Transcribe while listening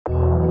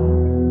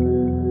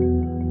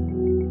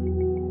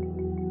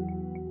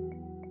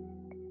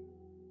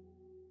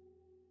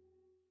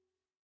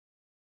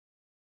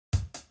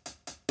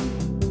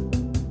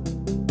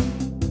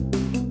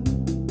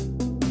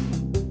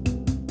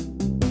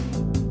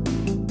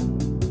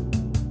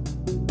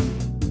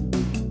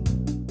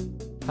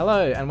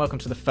Hello, and welcome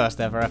to the first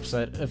ever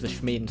episode of the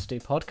Schmeed and Stew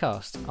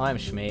podcast. I'm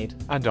Schmeed.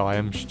 And I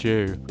am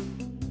Stu.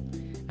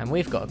 And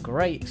we've got a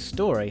great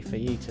story for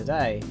you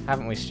today,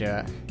 haven't we,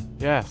 Stuart?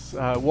 Yes,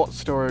 what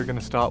story are we going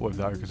to start with,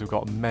 though? Because we've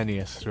got many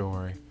a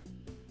story.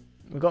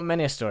 We've got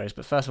many stories,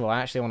 but first of all,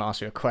 I actually want to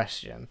ask you a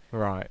question.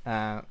 Right.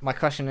 My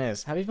question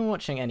is, have you been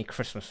watching any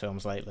Christmas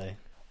films lately?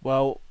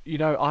 Well, you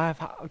know, I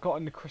got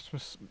in the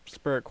Christmas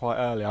spirit quite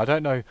early. I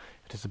don't know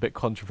if it's a bit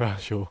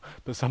controversial,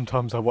 but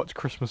sometimes I watch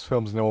Christmas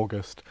films in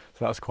August,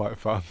 so that's quite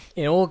fun.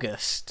 In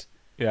August?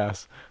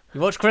 Yes.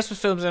 You watch Christmas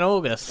films in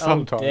August?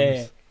 Sometimes. Oh,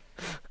 dear.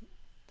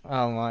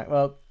 Oh, my.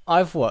 Well,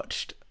 I've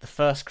watched the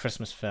first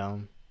Christmas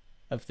film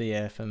of the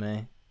year for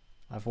me.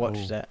 I've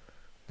watched it.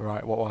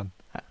 Right, what one?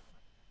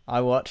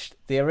 I watched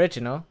the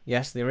original,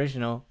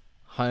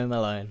 Home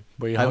Alone.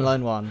 Were you Home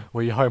Alone 1.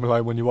 Were you home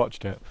alone when you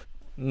watched it?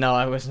 No,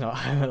 I was not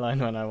home alone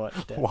when I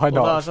watched it. Why not?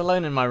 Although I was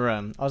alone in my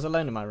room.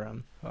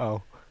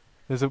 Oh.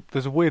 There's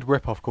a weird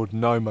rip-off called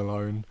Gnome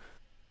Alone.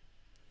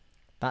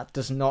 That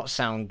does not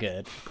sound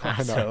good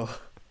at all.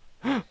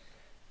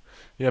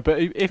 Yeah,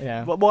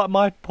 but what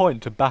my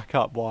point to back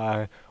up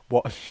why I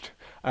watched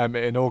it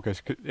in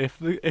August, if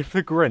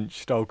the Grinch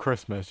stole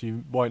Christmas,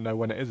 you won't know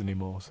when it is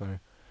anymore, so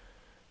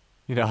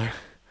you know.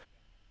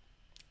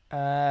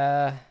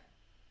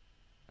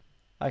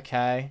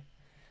 Okay.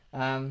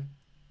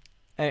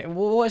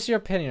 What's your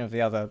opinion of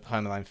the other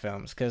Home Alone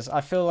films? Because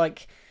I feel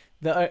like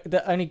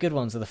the only good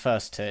ones are the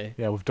first two.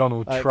 Yeah, with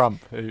Donald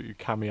Trump who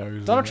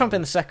cameos. Donald Trump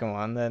in the second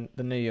one, then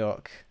the New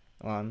York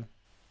one.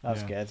 That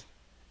was good.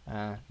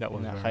 That was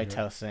in that very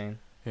hotel good. scene.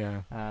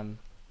 Yeah.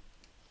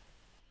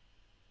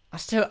 I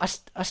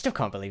still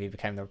can't believe he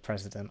became the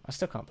president. I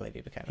still can't believe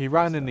he became. He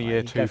ran in the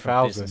year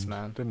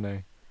 2000, didn't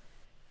he?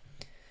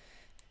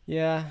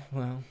 Yeah,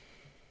 well.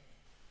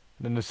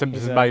 Then the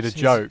Simpsons made a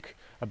joke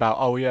about,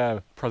 oh yeah,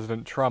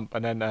 President Trump,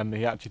 and then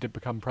he actually did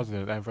become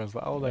president. And everyone's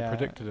like, oh, they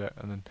predicted it,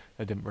 and then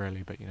they didn't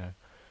really, but you know.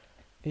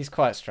 He's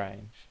quite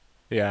strange.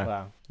 Yeah.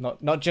 Well,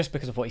 not just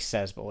because of what he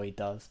says, but what he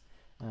does.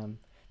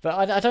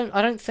 But I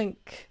don't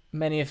think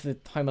many of the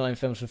Home Alone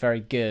films were very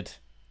good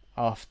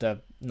after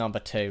number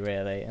 2,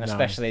 really, and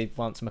especially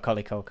once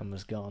Macaulay Culkin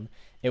was gone.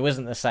 It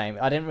wasn't the same.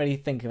 I didn't really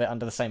think of it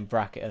under the same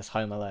bracket as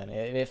Home Alone.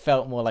 It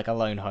felt more like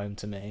Alone Home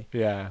to me.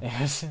 Yeah.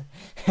 It's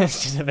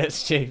just a bit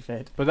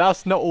stupid. But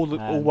that's not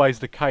always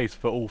the case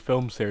for all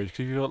film series,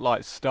 because you've got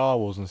like Star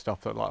Wars and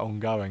stuff that are like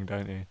ongoing,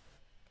 don't you?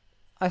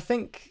 I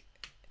think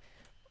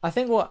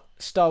what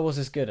Star Wars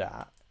is good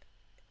at,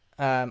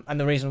 and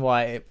the reason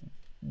why it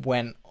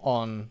went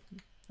on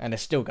and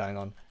is still going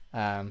on,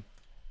 and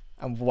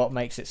what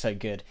makes it so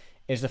good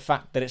is the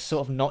fact that it's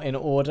sort of not in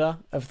order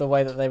of the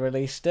way that they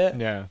released it.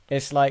 Yeah.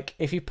 It's like,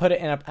 if you put it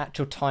in an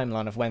actual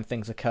timeline of when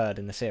things occurred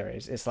in the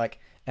series, it's like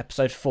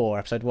episode 4,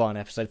 episode 1,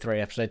 episode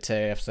 3, episode 2,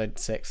 episode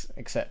 6,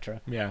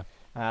 etc. Yeah.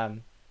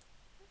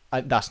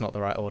 That's not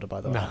the right order, by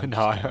the way. I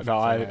got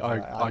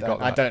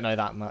that. I don't know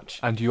that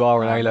much. And you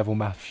are an A-level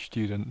maths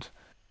student.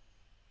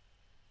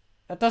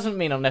 That doesn't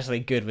mean I'm necessarily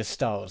good with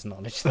Star Wars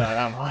knowledge, though,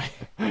 am I?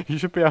 You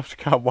should be able to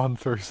count 1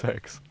 through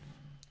 6.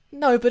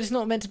 No, but it's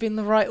not meant to be in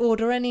the right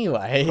order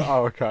anyway.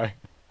 Oh, okay.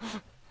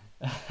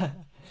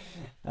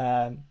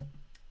 But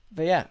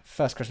yeah,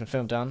 first Christmas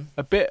film done.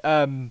 A bit,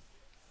 I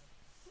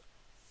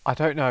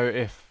don't know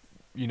if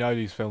you know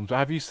these films, but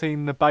have you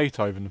seen the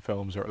Beethoven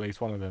films, or at least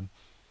one of them?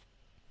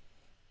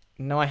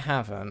 No, I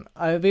haven't.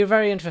 It would be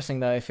very interesting,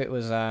 though, if it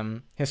was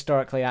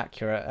historically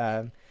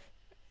accurate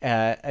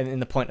in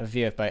the point of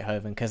view of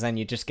Beethoven, because then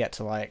you just get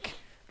to, like,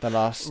 the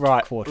last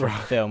quarter of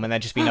the film, and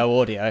there'd just be no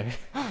audio.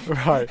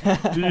 Right.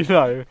 Do you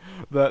know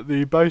that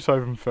the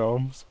Beethoven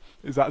films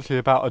is actually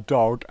about a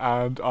dog,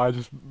 and I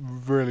just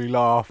really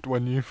laughed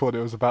when you thought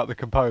it was about the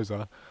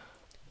composer?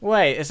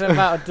 Wait, it's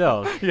about a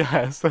dog?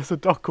 Yes, there's a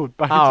dog called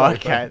Beethoven. Oh,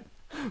 okay.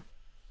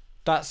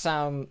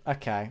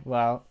 Okay,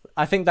 well,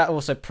 I think that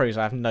also proves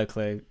I have no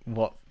clue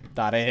what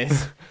that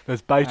is.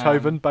 There's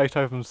Beethoven,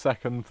 Beethoven's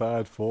 2nd,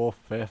 3rd, 4th,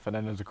 5th, and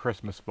then there's a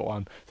Christmas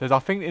one. So I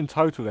think in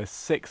total there's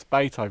 6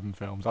 Beethoven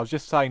films. I was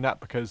just saying that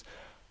because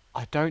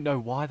I don't know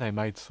why they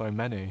made so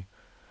many.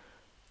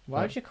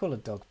 Why would you call a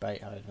dog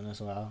Beethoven as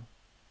well?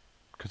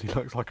 Because he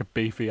looks like a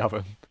beefy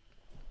oven.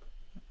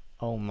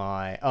 Oh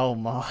my.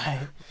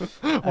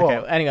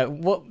 Okay, anyway,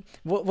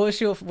 what's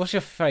your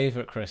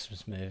favourite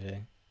Christmas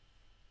movie?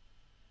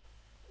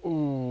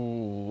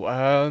 Ooh,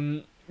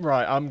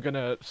 right, I'm going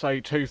to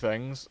say 2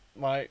 things.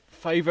 My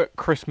favourite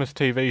Christmas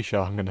TV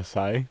show, I'm going to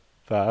say,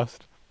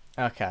 first.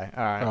 Okay,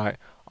 alright. Right,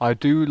 I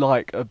do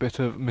like a bit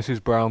of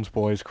Mrs. Brown's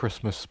Boys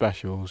Christmas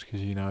specials,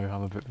 because, you know,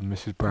 I'm a bit of a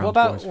Mrs. Brown's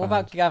Boys fan. What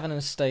about Gavin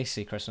and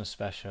Stacey Christmas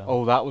special?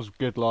 Oh, that was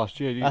good last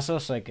year. That's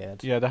also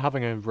good. Yeah, they're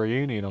having a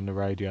reunion on the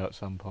radio at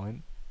some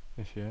point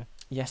this year.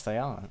 Yes, they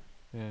are.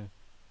 Yeah.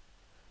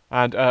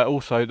 And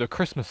also, the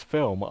Christmas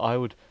film, I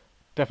would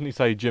definitely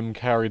say Jim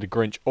Carrey, The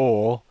Grinch,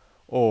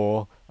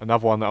 or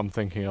another one that I'm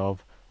thinking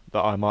of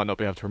that I might not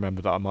be able to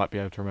remember, that I might be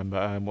able to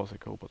remember. What's it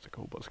called?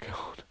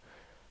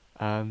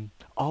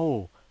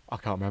 Oh, I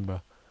can't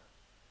remember.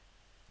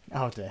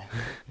 Oh dear.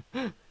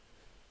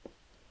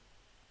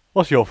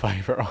 What's your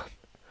favourite one?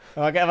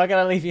 Am I going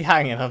to leave you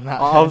hanging on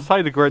that? I'll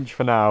say The Grinch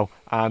for now,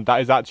 and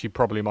that is actually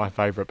probably my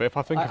favourite. But if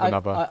I think of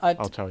another,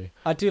 I'll tell you.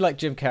 I do like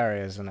Jim Carrey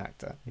as an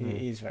actor.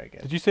 He's very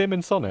good. Did you see him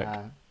in Sonic?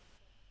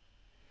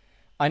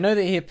 I know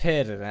that he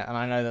appeared in it, and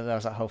I know that there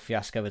was that whole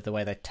fiasco with the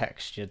way they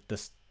textured the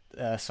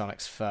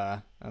Sonic's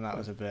fur, and that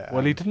was a bit.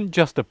 Well, he didn't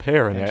just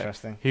appear in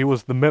interesting. it. He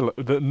was the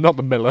not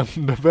the villain,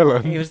 the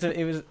villain. He was the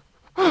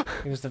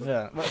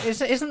villain. Well,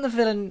 isn't the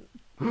villain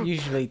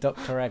usually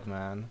Dr.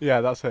 Eggman?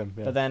 Yeah, that's him.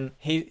 Yeah. But then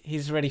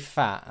he's really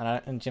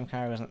fat, and Jim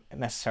Carrey wasn't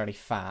necessarily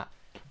fat.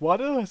 Why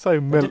did I say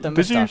Millen?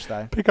 Did you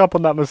pick up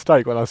on that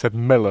mistake when I said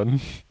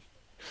Millen?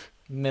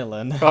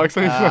 Millen. I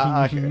actually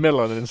said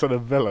Millen instead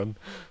of villain.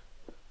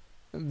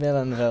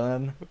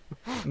 Villain.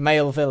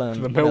 Male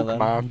villain. The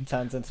milkman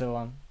turns into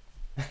one.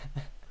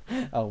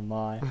 Oh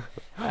my.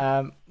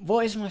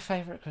 What is my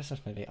favourite Christmas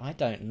movie? I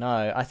don't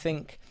know. I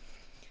think...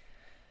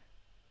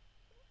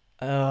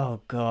 Oh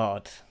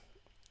God.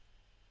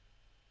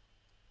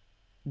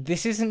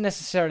 This isn't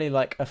necessarily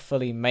like a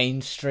fully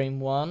mainstream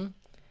one.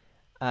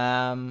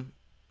 But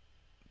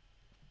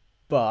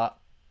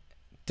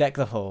Deck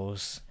the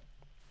Halls.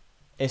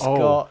 It's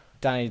got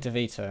Danny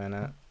DeVito in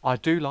it. I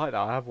do like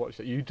that. I have watched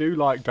it. You do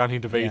like Danny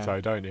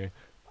DeVito, don't you?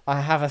 I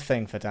have a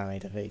thing for Danny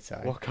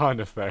DeVito. What kind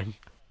of thing?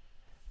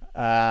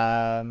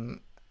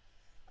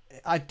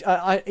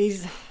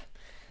 He's.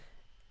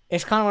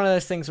 It's kind of one of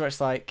those things where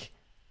it's like,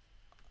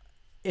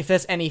 if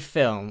there's any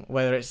film,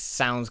 whether it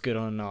sounds good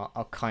or not,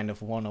 I'll kind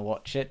of want to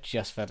watch it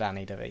just for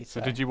Danny DeVito. So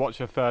did you watch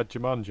a third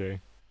Jumanji?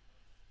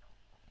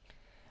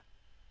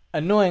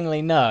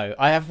 Annoyingly, no.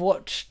 I have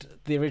watched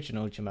the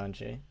original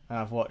Jumanji, and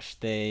I've watched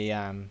the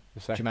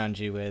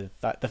Jumanji with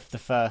the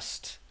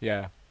first.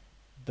 Yeah.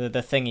 The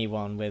thingy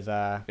one with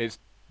it's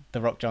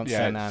The Rock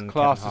Johnson and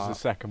classed Kevin Hart. as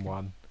the second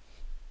one,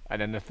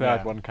 and then the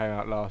third one came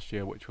out last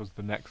year, which was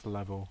the next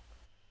level.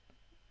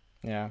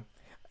 Yeah.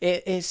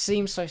 It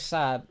seems so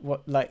sad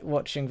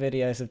watching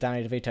videos of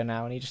Danny DeVito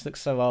now, and he just looks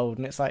so old,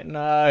 and it's like,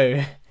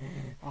 no.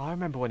 I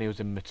remember when he was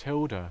in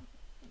Matilda.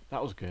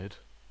 That was good.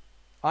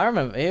 I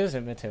remember he was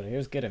in Matilda. He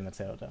was good in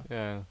Matilda.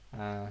 Yeah.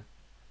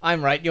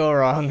 I'm right, you're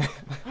wrong.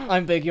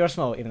 I'm big, you're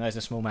small, even though he's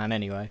a small man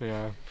anyway.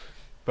 Yeah.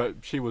 But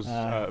she was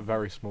a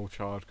very small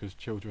child, because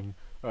children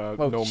well,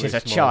 normally she's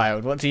a small.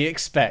 child. What do you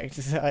expect?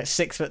 Like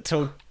 6 foot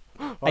tall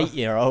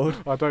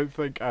 8-year-old. I don't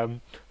think a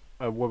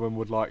woman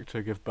would like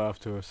to give birth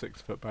to a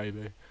 6 foot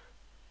baby.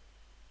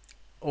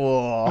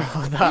 Oh,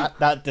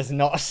 that does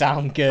not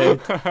sound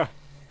good.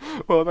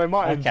 Well, they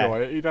might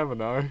enjoy it. You never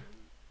know.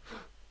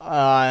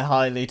 I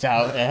highly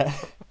doubt it.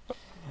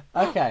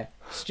 Okay,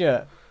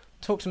 Stuart,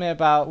 talk to me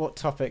about what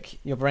topic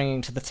you're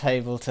bringing to the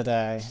table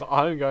today. So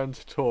I'm going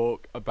to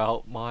talk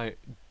about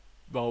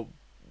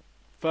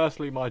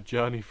firstly, my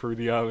journey through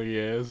the early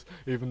years.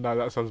 Even though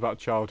that sounds about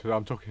childhood,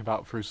 I'm talking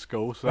about through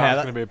school. So that's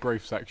going to be a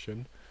brief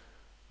section,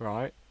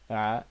 right?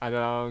 And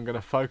then I'm going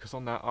to focus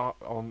on that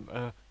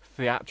on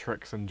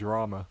theatrics and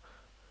drama.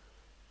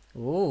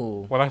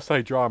 Ooh. When I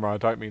say drama, I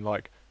don't mean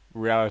like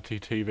reality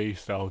TV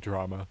style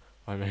drama.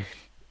 I mean.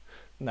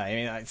 No, you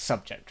mean like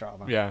subject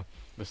drama. Yeah,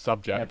 the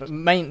subject. Yeah, but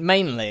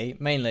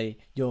mainly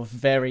your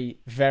very,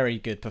 very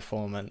good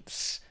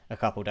performance a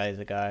couple days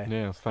ago.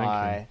 Yes, thank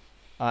you.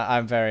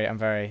 I'm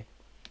very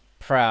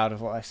proud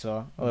of what I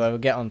saw. Although we'll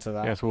get onto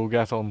that. Yes, we'll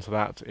get onto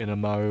that in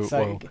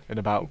in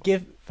about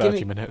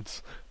 30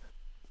 minutes.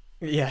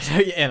 Yeah,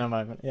 in a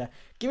moment. Yeah,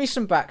 give me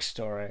some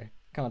backstory.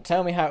 Come on,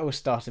 tell me how it all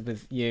started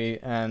with you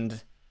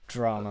and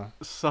drama.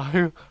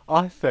 So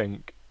I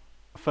think,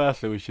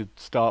 firstly, we should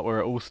start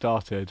where it all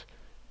started.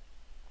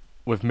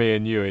 With me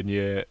and you in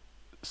year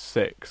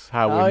 6,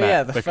 how we met.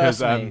 Yeah, the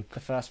first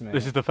meet.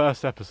 This is the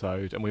first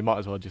episode, and we might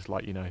as well just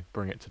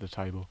bring it to the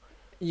table.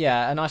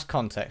 Yeah, a nice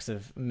context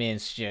of me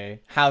and Stu.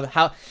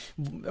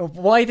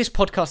 Why this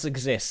podcast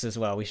exists as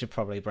well. We should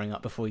probably bring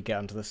up before we get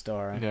onto the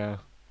story. Yeah.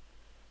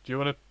 Do you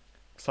want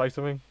to say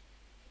something?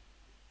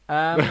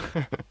 Well,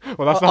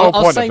 that's the whole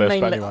point of this,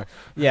 but anyway.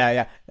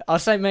 Yeah. I'll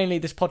say mainly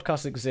this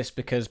podcast exists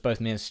because both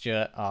me and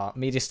Stuart are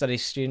media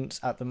studies students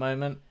at the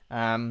moment,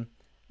 and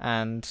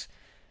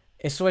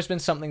it's always been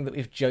something that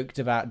we've joked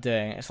about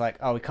doing. It's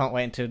like, we can't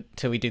wait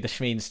until we do the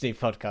Shmee and Steve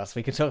podcast.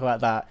 We can talk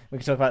about that. We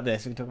can talk about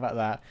this. We can talk about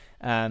that.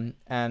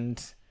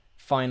 And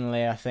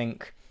finally, I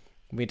think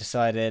we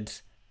decided,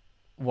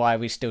 why are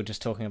we still just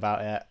talking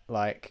about it?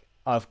 Like,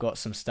 I've got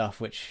some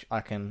stuff which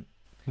I can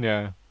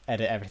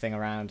edit everything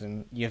around,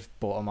 and you've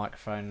bought a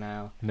microphone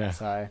now. Yeah.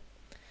 So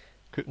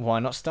why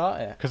not start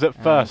it? Because at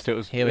first it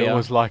was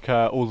like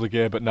all the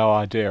gear but no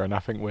idea, and I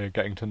think we're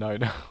getting to know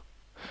now.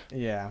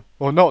 Yeah.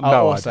 Well, not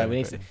no idea.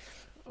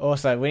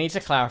 We need to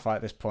clarify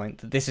at this point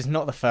that this is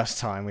not the first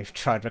time we've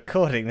tried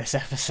recording this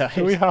episode.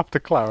 Do we have to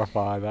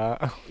clarify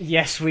that?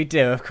 Yes, we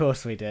do. Of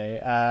course we do.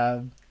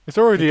 It's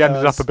already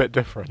ended up a bit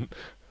different.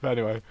 But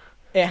anyway.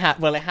 It has.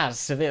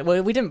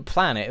 Well, we didn't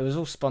plan it. It was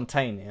all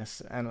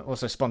spontaneous, and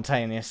also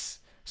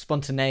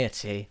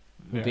spontaneity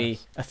would be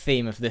a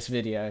theme of this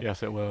video.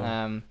 Yes, it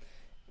will.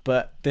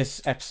 But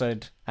this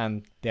episode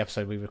and the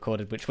episode we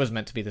recorded, which was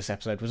meant to be this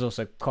episode, was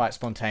also quite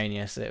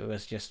spontaneous. It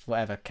was just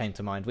whatever came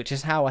to mind, which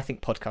is how I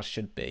think podcasts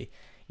should be.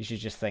 You should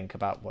just think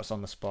about what's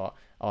on the spot,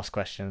 ask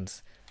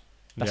questions.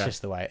 That's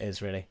just the way it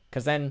is, really.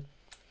 Because then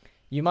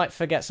you might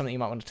forget something you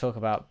might want to talk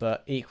about,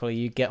 but equally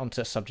you get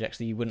onto subjects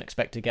that you wouldn't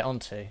expect to get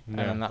onto,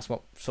 and that's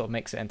what sort of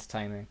makes it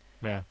entertaining.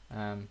 Yeah.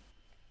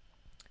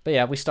 But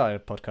yeah, we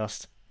started a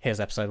podcast. Here's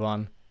episode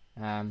 1.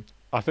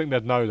 I think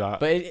they'd know that.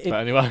 But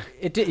anyway,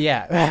 it did.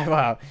 Yeah.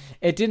 Well,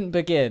 it didn't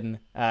begin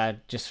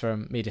just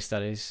from media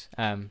studies.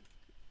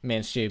 Me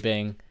and Stu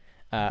being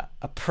a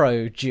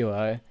pro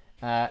duo.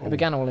 It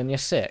began all in year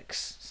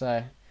 6.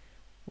 So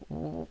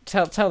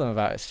tell them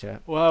about it,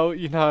 Stuart. Well,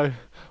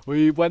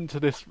 we went to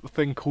this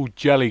thing called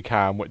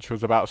Jellycam, which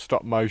was about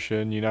stop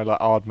motion, like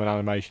Aardman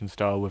animation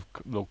style with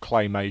little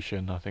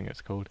claymation, I think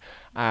it's called.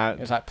 And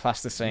it was like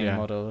plasticine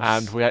models.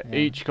 And we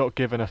each got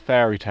given a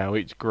fairy tale,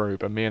 each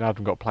group, and me and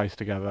Adam got placed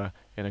together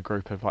in a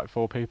group of like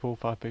 4 people,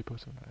 5 people,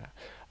 something like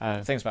that.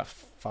 I think it's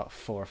about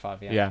 4 or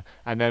 5, yeah. Yeah,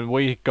 and then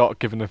we got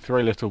given the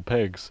 3 little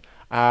pigs.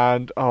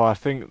 And, I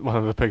think one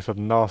of the pigs had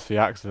a nasty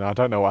accident. I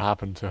don't know what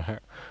happened to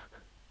it.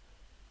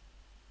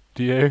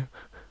 Do you?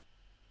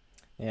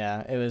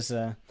 Yeah, it was.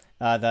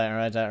 I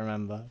don't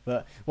remember.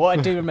 But what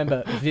I do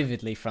remember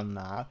vividly from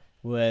that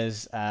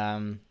was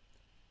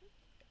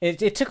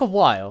it took a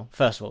while,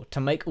 first of all,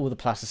 to make all the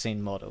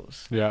plasticine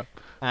models. Yeah.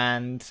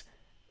 And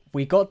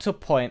we got to a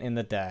point in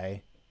the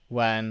day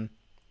when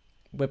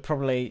we're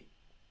probably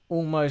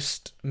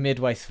almost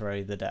midway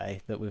through the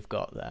day that we've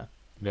got there.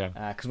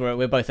 Yeah. Because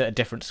we're both at a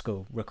different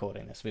school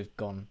recording this. We've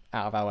gone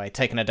out of our way,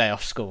 taken a day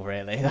off school,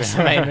 really. That's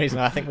the main reason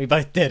I think we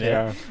both did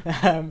it.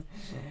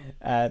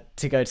 Yeah.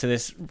 To go to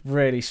this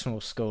really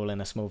small school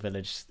in a small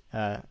village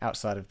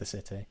outside of the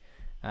city.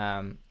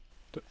 Don't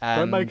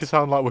make it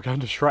sound like we're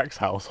going to Shrek's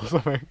house or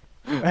something.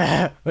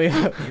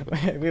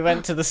 we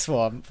went to the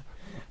swamp.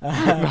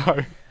 No.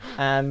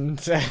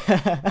 And...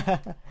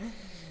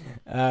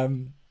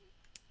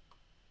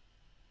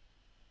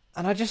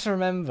 And I just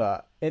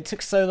remember, it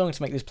took so long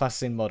to make these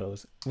plasticine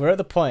models. We're at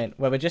the point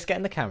where we're just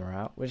getting the camera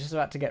out. We're just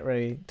about to get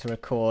ready to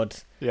record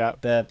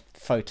the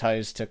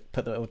photos to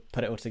put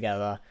it all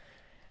together.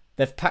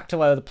 They've packed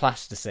away all the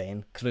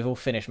plasticine because we've all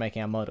finished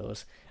making our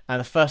models. And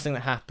the first thing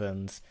that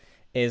happens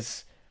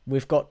is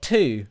we've got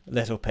 2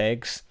 little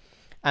pigs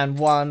and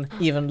one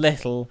even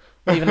littler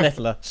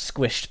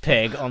squished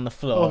pig on the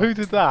floor. Oh, who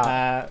did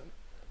that?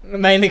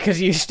 Mainly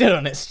because you stood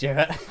on it,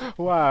 Stuart.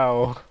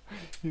 Wow.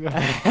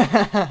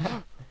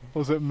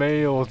 Was it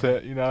me or was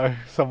it,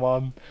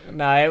 someone?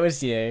 No, it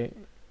was you.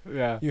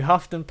 Yeah. You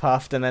huffed and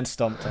puffed and then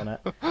stomped on it.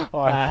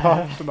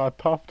 I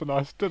puffed and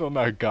I stood on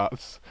no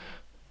guts.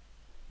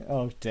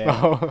 Oh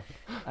dear.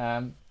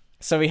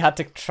 So we had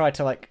to try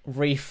to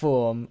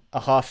reform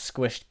a half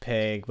squished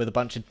pig with a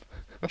bunch of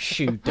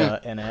shoe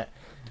dirt in it,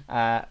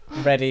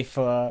 ready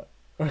for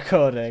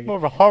recording. More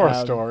of a horror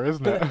story,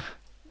 isn't it?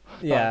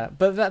 Yeah,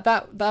 but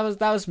that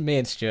was me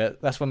and Stuart.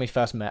 That's when we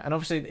first met, and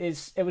obviously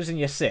it was in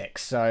year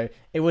 6, so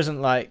it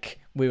wasn't like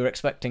we were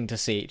expecting to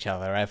see each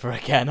other ever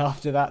again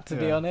after that. To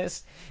be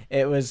honest,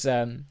 it was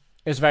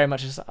very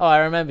much just, I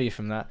remember you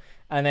from that.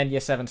 And then year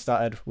 7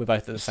 started. We're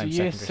both at the same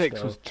secondary school. Year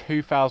 6 was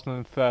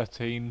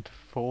 2013 to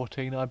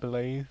 14, I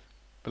believe.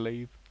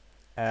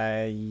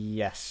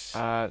 Yes.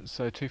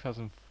 So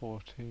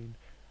 2014.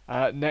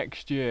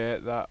 Next year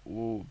that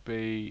will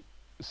be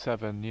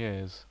 7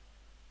 years.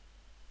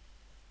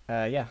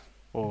 Yeah.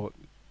 Or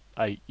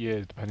 8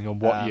 years, depending on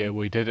what year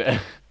we did it.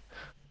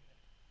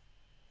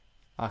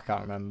 I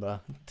can't remember,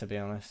 to be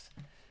honest.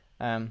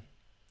 But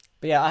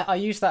yeah, I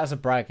use that as a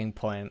bragging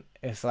point.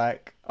 It's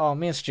like,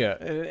 me and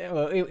Stuart.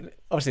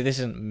 Obviously, this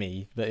isn't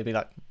me, but it'd be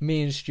like,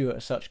 me and Stuart are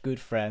such good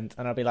friends.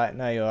 And I'd be like,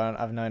 no, you aren't.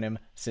 I've known him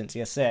since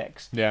year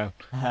 6. Yeah.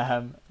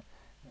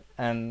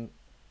 And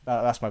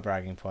that's my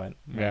bragging point.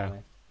 Yeah. Mainly.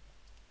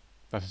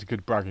 That is a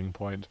good bragging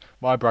point.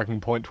 My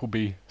bragging point will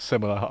be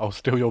similar. I'll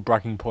steal your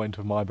bragging point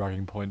of my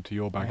bragging point to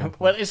your bragging point.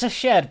 Well, it's a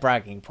shared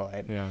bragging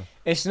point. Yeah.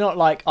 It's not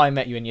like I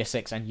met you in year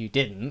 6 and you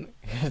didn't.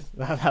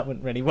 that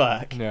wouldn't really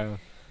work. Yeah.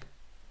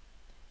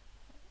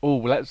 Oh,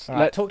 let's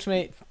talk to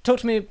me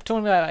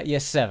about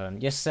year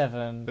 7. Year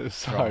 7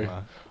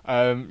 drama.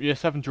 Year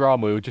 7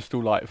 drama, we were just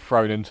all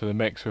thrown into the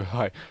mix with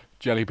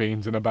jelly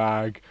beans in a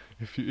bag.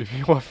 If you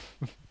want.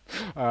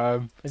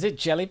 Is it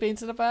jelly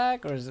beans in a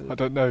bag, or is it? I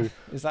don't know.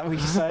 Is that what you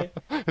say?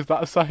 Is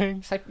that a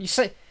saying? You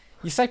say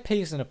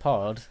peas in a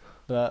pod,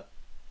 but.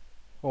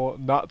 Or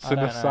nuts in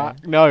a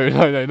sack? No,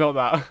 not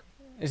that.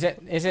 Is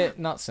it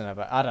nuts in a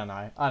bag? I don't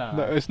know.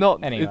 No, it's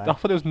not. Anyway. I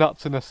thought it was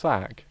nuts in a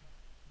sack.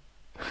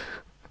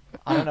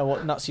 I don't know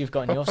what nuts you've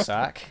got in your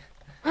sack.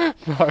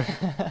 No.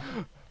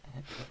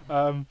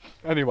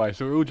 Anyway,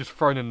 so we were all just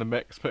thrown in the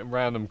mix, put in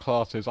random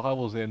classes. I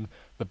was in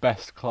the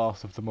best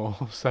class of them all,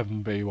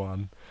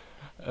 7B1,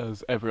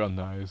 as everyone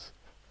knows.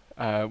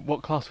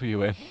 What class were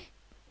you in?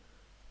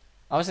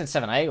 I was in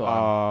 7A1.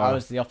 I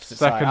was the opposite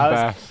second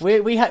side. Best.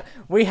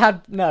 We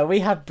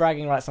had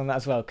bragging rights on that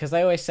as well, because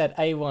they always said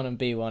A1 and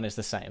B1 is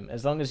the same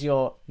as long as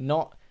you're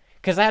not.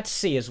 Because they had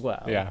C as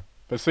well. Yeah,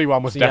 but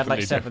C1 was so definitely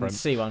you had 7 different.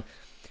 C1.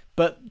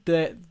 but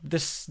the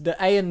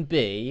A and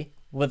B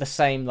were the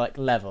same like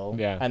level,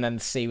 and then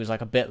the C was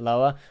like a bit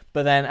lower.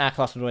 But then our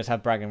class would always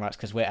have bragging rights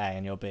because we're A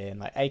and you're B, and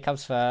like A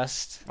comes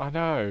first. I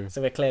know.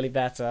 So we're clearly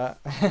better.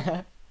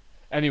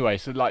 Anyway,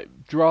 so like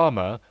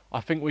drama,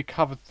 I think we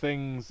covered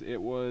things.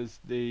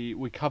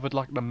 We covered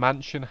like the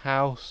mansion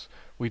house.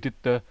 We did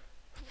the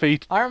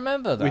I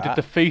remember that. We did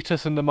the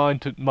fetus and the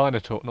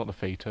minotaur, not the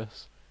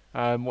fetus.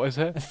 What is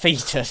it? The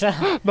fetus.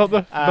 not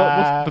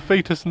the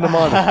fetus and the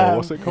minotaur.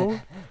 What's it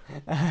called?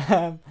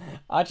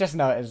 I just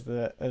know it as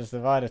the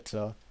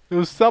minotaur. It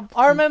was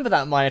I remember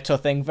that minotaur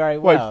thing very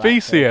well. Wait,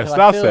 Theseus.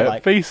 That's it.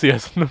 Like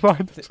Theseus and the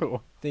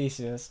minotaur.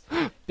 Theseus,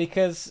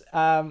 because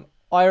I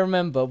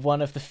remember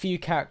one of the few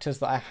characters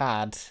that I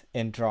had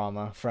in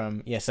drama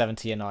from year 7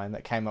 to year 9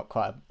 that came up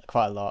quite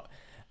a lot.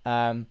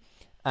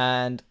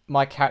 And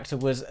my character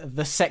was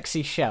the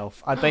sexy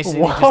shelf. I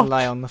basically just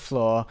lay on the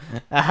floor,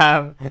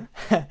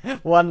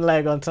 one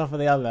leg on top of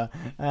the other,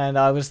 and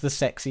I was the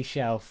sexy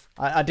shelf.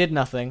 I did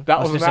nothing. That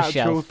I was just an a actual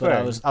shelf, thing.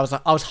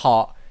 but I was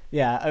hot.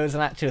 Yeah, it was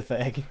an actual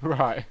thing.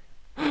 Right.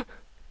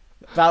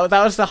 That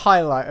was the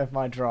highlight of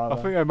my drama.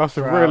 I think I must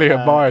have really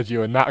admired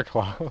you in that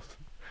class.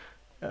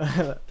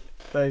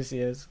 Those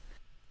years.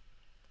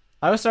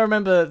 I also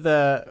remember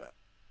the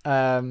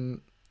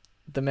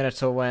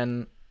Minotaur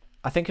when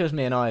I think it was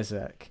me and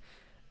Isaac.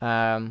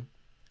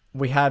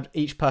 We had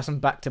each person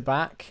back to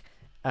back,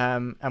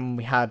 and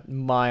we had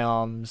my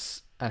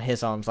arms and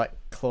his arms like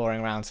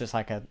clawing around, so it's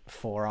like a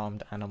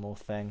 4-armed animal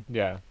thing.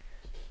 Yeah.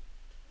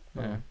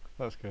 Yeah.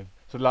 That's good.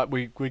 So like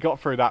we got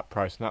through that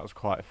process, and that was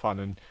quite fun.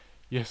 And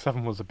year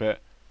 7 was a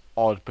bit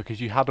odd because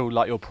you had all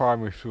like your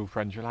primary school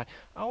friends. You're like,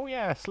 oh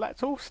yes,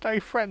 let's all stay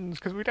friends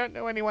because we don't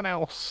know anyone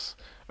else.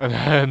 And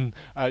then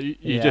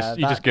you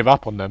just give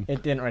up on them.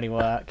 It didn't really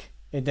work.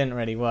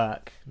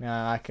 No,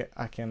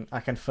 I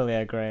can fully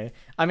agree.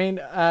 I mean,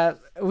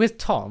 with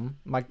Tom,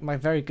 my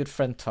very good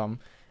friend Tom,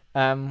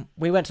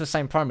 we went to the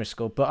same primary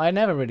school, but I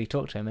never really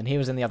talked to him, and he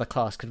was in the other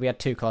class because we had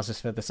 2 classes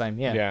for the same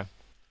year. Yeah.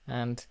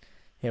 And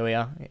here we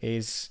are.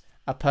 He's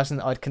a person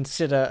that I'd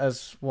consider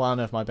as one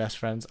of my best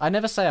friends. I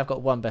never say I've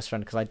got one best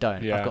friend because I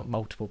don't. Yeah. I've got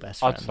multiple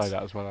best friends. I'd say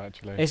that as well,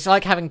 actually. It's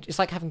like having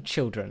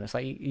children. It's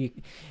like you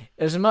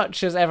as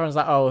much as everyone's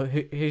like, oh,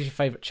 who's your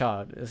favourite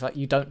child? It's like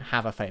you don't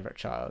have a favourite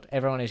child.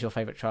 Everyone is your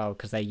favourite child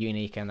because they're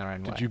unique in their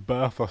own way. Did you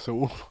birth us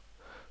all?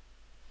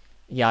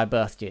 Yeah, I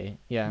birthed you.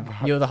 Yeah,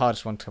 right. You were the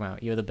hardest one to come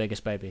out. You were the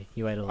biggest baby.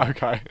 You ate all.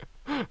 Okay.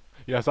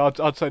 Yes,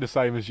 I'd say the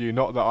same as you.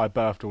 Not that I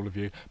birthed all of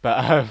you,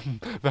 but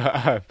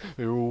that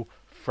we were all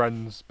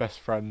friends, best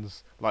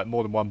friends, like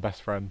more than one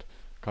best friend,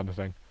 kind of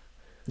thing.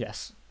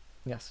 Yes.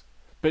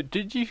 But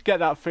did you get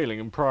that feeling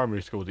in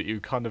primary school that you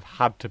kind of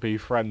had to be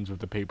friends with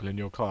the people in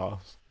your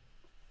class?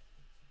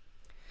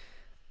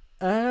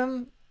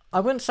 I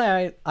wouldn't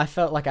say I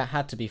felt like I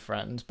had to be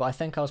friends, but I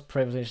think I was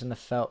privileged in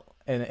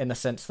the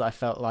sense that I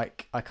felt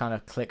like I kind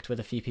of clicked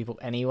with a few people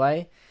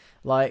anyway.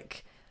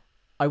 Like,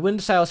 I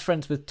wouldn't say I was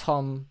friends with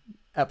Tom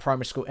at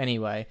primary school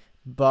anyway,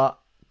 but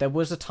there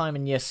was a time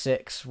in year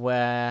 6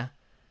 where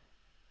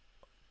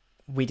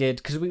we did,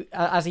 because we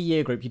as a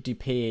year group you do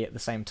PE at the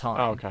same time.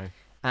 Oh, okay.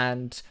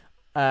 And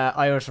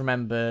I always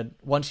remembered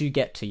once you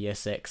get to year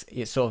 6,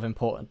 it's sort of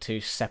important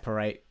to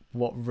separate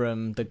what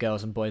room the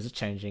girls and boys are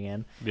changing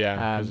in.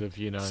 Yeah,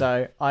 because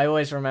So I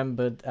always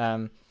remembered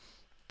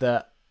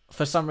that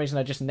for some reason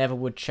I just never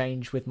would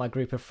change with my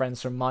group of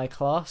friends from my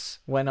class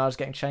when I was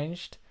getting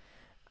changed.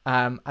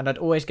 And I'd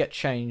always get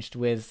changed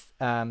with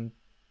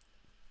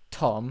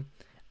Tom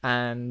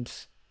and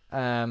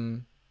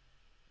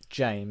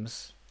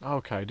James.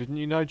 Okay, didn't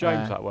you know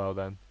James that well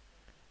then?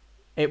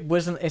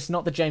 It's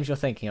not the James you're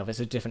thinking of, it's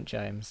a different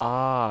James.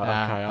 Ah,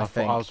 okay. I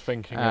thought I was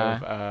thinking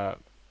of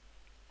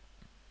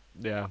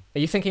yeah. Are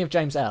you thinking of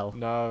James L?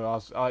 No,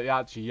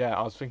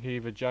 I was thinking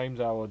either James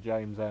L or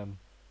James M.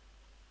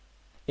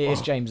 It is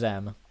James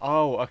M.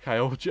 Oh, okay,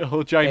 or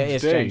James D. It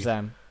is James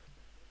M.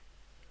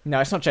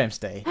 No, it's not James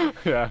D.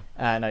 Yeah.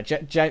 No,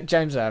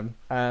 James M.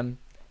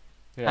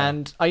 Yeah.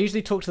 And I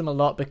usually talk to them a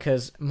lot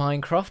because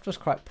Minecraft was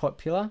quite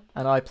popular,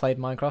 and I played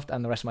Minecraft,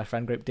 and the rest of my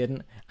friend group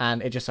didn't,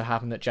 and it just so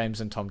happened that James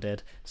and Tom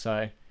did.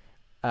 So,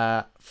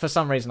 for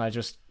some reason, I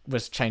just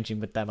was changing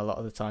with them a lot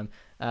of the time.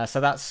 So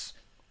that's...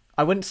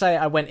 I wouldn't say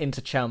I went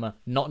into Chelmer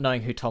not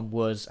knowing who Tom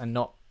was and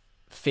not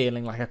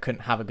feeling like I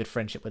couldn't have a good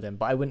friendship with him,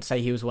 but I wouldn't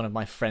say he was one of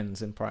my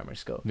friends in primary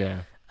school. Yeah.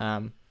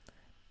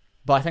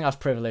 But I think I was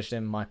privileged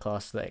in my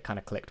class that it kind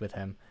of clicked with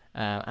him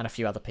and a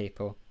few other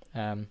people.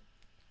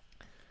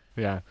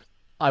 Yeah.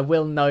 I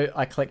will note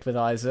I clicked with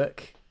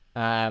Isaac,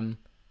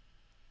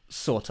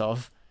 sort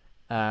of.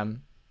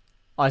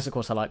 Isaac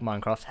also liked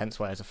Minecraft, hence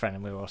why he was a friend,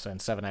 and we were also in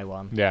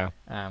 7A1. Yeah.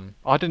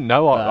 I didn't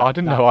know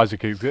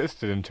Isaac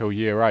existed until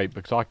year 8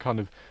 because I kind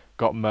of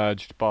got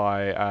merged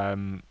by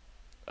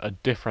a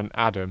different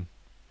Adam.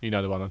 You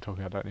know the one I'm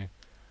talking about, don't you?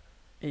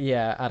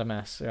 Yeah, Adam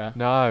S. Yeah.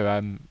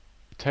 No,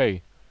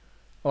 T.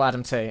 Oh,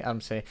 Adam T.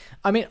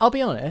 I mean, I'll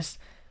be honest.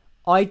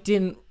 I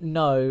didn't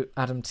know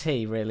Adam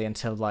T really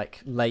until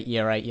like late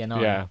year 8, year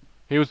 9. Yeah,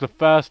 he was the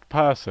first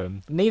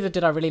person. Neither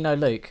did I really know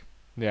Luke.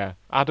 Yeah,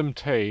 Adam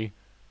T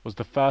was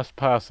the first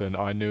person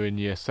I knew in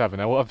year 7.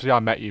 Now, obviously, I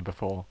met you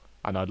before,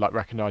 and I'd like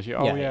recognise you.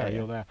 Oh yeah,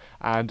 you're there.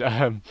 And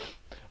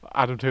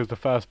Adam T was the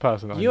first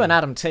person I knew. You and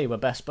Adam T were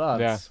best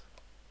buds.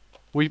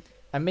 Yeah.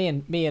 And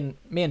me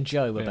and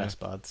Joe were best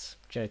buds.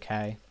 Joe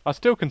K. I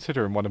still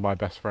consider him one of my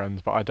best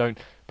friends, but I don't,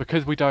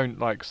 because we don't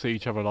like see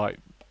each other like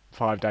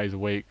 5 days a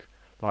week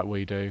like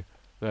we do.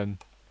 Then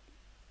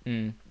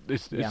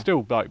it's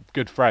still like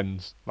good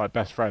friends, like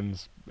best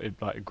friends,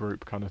 like a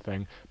group kind of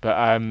thing.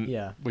 But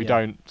we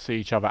don't see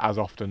each other as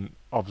often,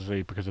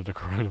 obviously because of the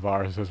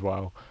coronavirus as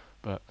well.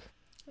 But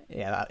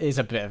yeah, that is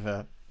a bit of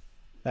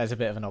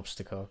an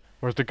obstacle.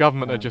 Whereas the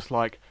government are just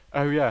like,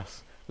 oh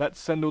yes, let's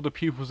send all the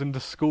pupils into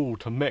school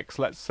to mix.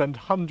 Let's send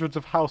hundreds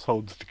of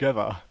households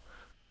together.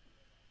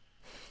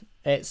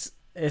 It's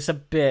a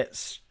bit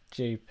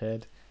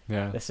stupid.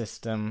 Yeah. The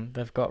system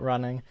they've got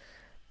running,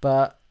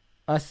 but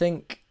I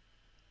think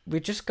we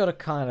just got to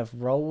kind of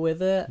roll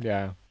with it.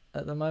 Yeah.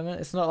 At the moment,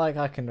 it's not like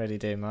I can really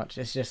do much.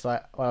 It's just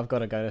like, well, I've got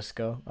to go to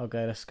school. I'll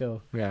go to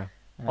school. Yeah.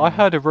 I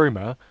heard a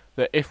rumour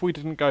that if we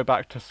didn't go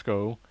back to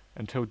school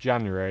until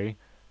January,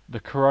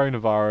 the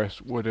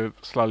coronavirus would have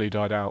slowly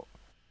died out.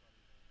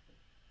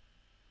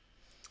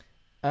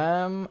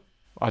 I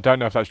don't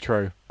know if that's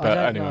true, but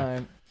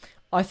anyway.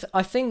 I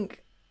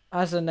think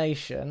as a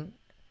nation,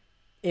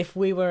 if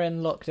we were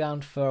in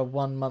lockdown for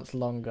 1 month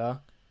longer,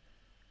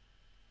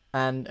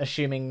 and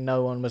assuming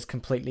no one was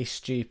completely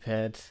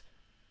stupid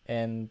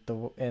in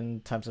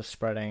terms of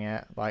spreading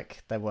it,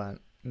 like they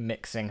weren't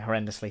mixing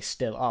horrendously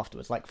still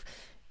afterwards, like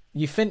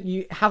you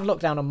have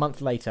lockdown a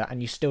month later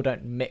and you still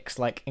don't mix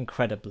like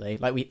incredibly,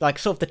 like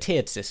sort of the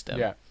tiered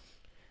system,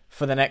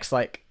 for the next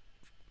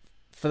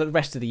for the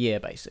rest of the year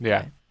basically.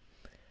 Yeah.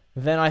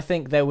 Then I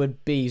think there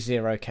would be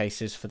 0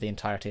 cases for the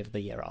entirety of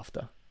the year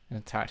after, the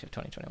entirety of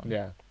 2021.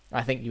 Yeah.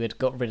 I think you had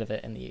got rid of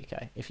it in the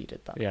UK if you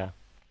did that. Yeah.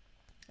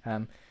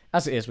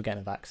 As it is, we're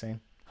getting a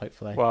vaccine,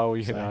 hopefully. Well,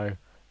 you know,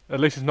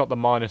 at least it's not the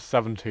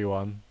 -70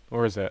 one,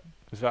 or is it?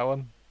 Is that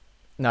one?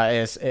 No, it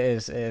is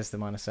the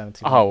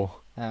 -70 one.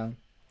 Oh.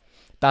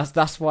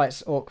 That's why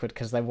it's awkward,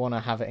 because they want to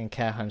have it in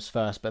care homes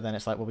first, but then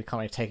it's like, well, we can't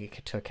really take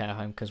it to a care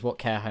home, because what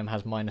care home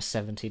has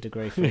 -70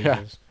 degree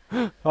freezers?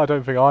 Yeah. I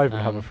don't think I even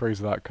have a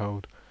freezer that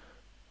cold.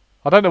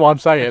 I don't know why I'm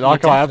saying it.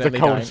 Like I have the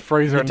coldest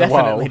freezer in the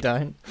world. You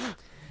definitely don't.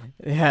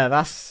 Yeah,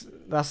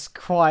 that's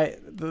quite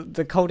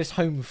the coldest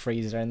home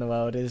freezer in the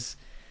world is.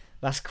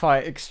 That's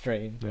quite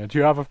extreme. Yeah. Do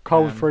you have a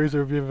cold freezer?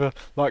 Have you ever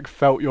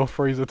felt your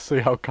freezer to see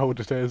how cold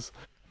it is?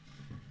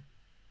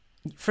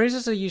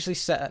 Freezers are usually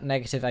set at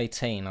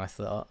 -18, I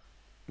thought.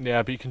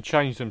 Yeah, but you can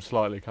change them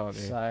slightly, can't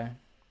you? So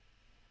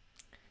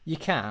you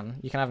can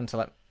have them to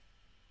like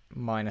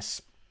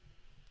minus,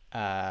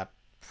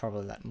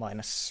 probably like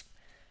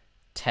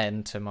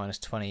 -10 to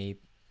 -20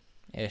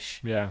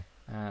 ish. Yeah.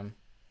 And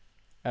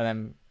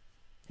then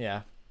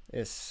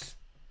it's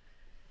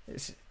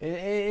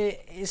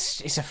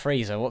a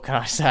freezer. What can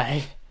I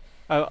say?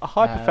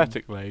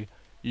 Hypothetically,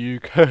 you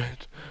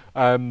could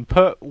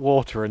put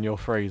water in your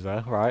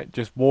freezer, right?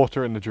 Just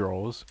water in the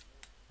drawers,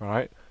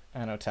 right?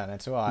 And it'll turn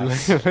into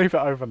ice. Leave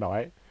it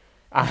overnight,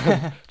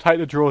 and take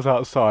the drawers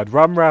outside.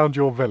 Run round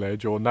your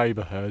village or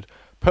neighbourhood.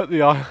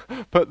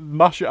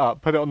 Mush it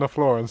up. Put it on the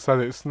floor and say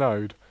it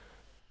snowed.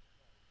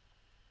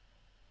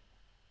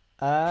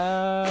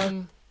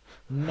 No.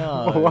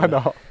 Well, why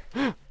not?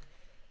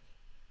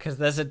 Because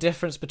there's a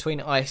difference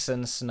between ice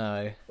and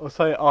snow. Or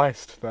say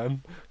iced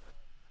then.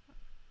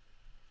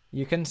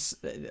 You can.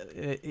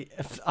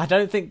 I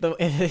don't think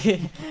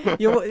you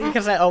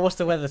can say, "Oh, what's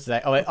the weather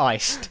today?" Oh, it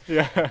iced.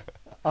 Yeah.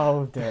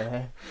 Oh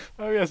dear.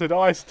 Oh yes, it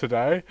iced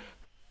today.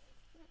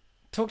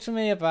 Talk to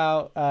me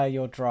about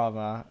your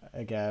drama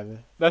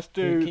again. Let's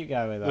do keep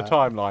going with the that.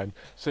 timeline.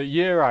 So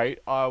year 8,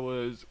 I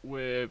was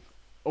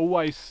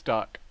always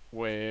stuck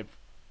with.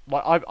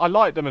 Like I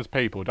like them as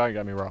people. Don't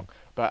get me wrong,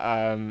 but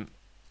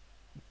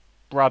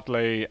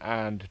Bradley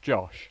and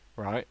Josh,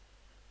 right?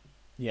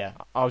 Yeah.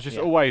 I was just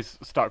always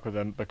stuck with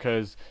them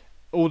because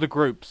all the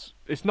groups.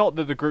 It's not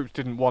that the groups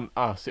didn't want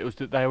us. It was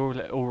that they were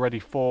already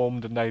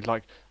formed and they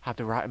had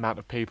the right amount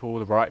of people,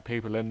 the right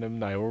people in them.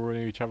 They all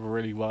knew each other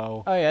really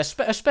well. Oh yeah,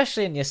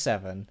 especially in year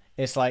 7,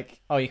 it's like,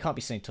 oh, you can't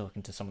be seen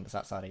talking to someone that's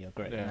outside of your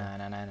group. Yeah.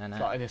 No.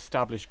 It's like an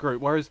established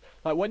group. Whereas,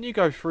 like when you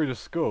go through the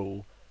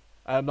school,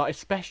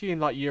 especially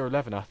in year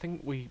 11, I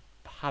think we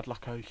had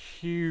a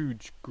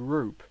huge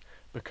group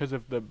because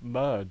of the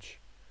merge,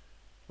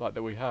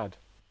 that we had.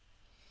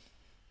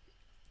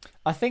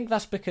 I think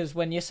that's because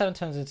when year 7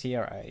 turns into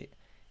year 8,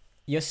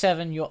 year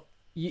 7,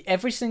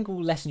 every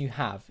single lesson you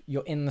have,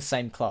 you're in the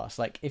same class.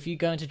 Like, if you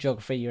go into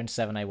geography, you're in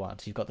 7A1,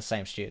 so you've got the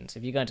same students.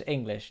 If you go into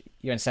English,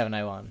 you're in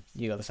 7A1,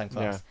 you've got the same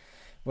class. Yeah.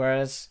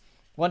 Whereas,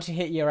 once you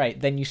hit year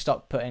 8, then you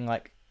stop putting,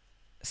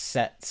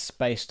 sets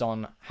based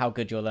on how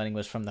good your learning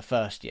was from the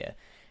first year.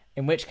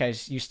 In which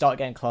case, you start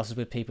getting classes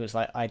with people, it's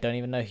like, I don't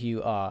even know who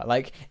you are.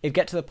 It'd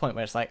get to the point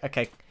where it's like,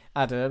 okay,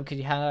 Adam, could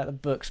you hand out the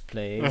books,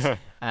 please?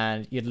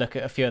 And you'd look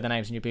at a few of the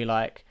names and you'd be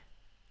like,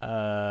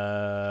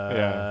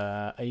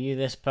 are you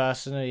this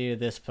person? Are you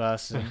this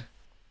person?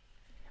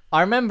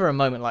 I remember a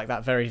moment like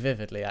that very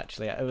vividly.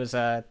 Actually, it was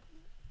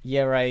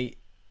year 8.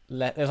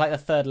 It was like the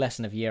third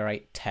lesson of year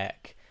 8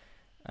 tech.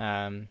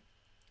 I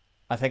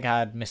think I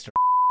had Mr.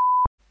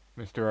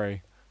 Mr.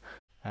 E.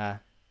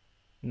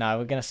 No,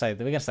 we're gonna say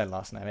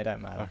last name. It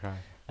don't matter. Okay.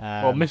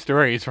 Well,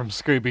 Mr. E is from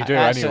Scooby Doo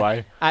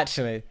anyway.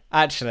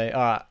 Actually,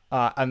 all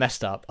right, I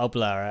messed up. I'll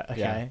blur it. Okay,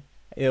 yeah.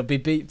 It'll be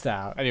beeped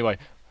out. Anyway.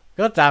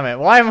 God damn it!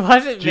 Why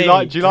is it me? Do you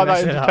like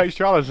that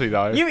intertextuality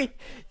though?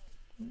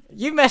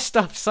 You messed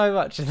up so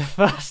much in the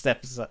first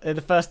episode, in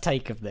the first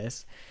take of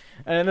this,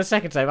 and in the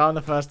second take, I'm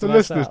the first to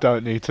mess up. The listeners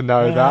don't need to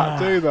know that,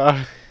 do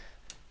they?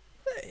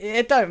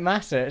 It don't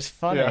matter. It's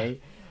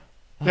funny.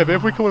 Yeah, but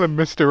if we call him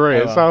Mr. E,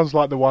 it sounds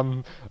like the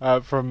one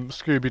from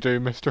Scooby-Doo,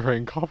 Mr. E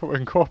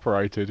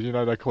Incorporated. You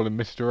know, they call him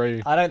Mr.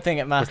 E. I don't think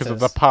it matters. Because of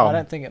the pun. I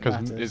don't think it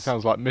matters. Because it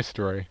sounds like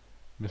Mystery.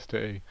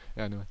 Mr. E.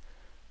 Yeah, anyway.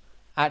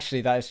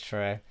 Actually, that is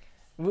true.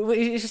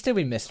 He should still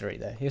be Mystery,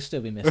 though. He'll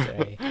still be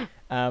Mr. E.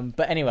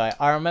 But anyway,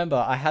 I remember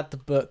I had the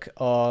book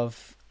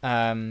of...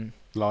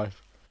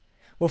 Life.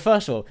 Well,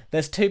 first of all,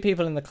 there's 2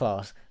 people in the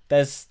class.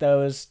 There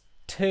was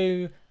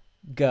 2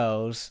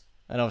 girls,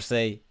 and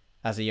obviously...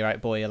 As a year 8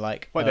 boy, you're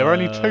like... Wait, there were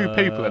only 2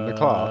 people in the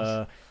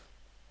class?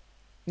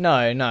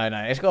 No.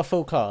 It's got a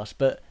full class,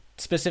 but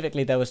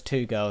specifically there was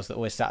 2 girls that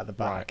always sat at the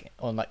back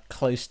on like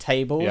close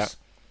tables. Yeah.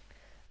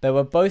 They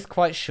were both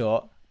quite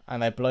short,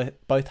 and they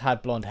both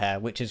had blonde hair,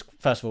 which is,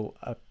 first of all,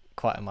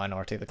 quite a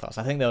minority of the class.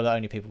 I think they were the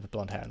only people with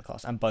blonde hair in the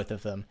class, and both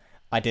of them,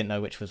 I didn't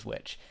know which was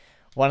which.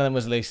 One of them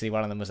was Lucy,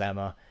 one of them was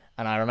Emma,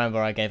 and I remember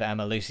I gave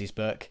Emma Lucy's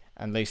book,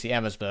 and Lucy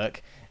Emma's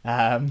book.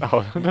 It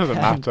doesn't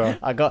matter.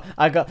 I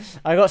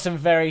got some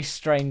very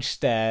strange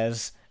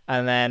stares,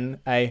 and then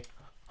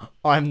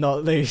I'm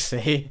not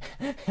Lucy,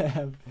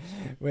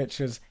 which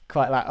was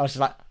quite like, I was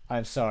just like,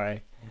 I'm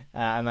sorry,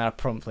 and then I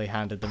promptly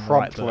handed them the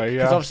right book,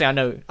 because obviously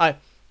I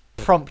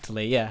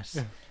promptly, yes.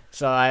 Yeah.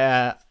 So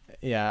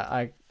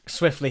I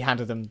swiftly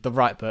handed them the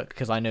right book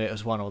because I knew it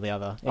was one or the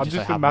other. I'm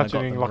just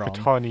imagining like a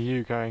tiny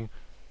you going,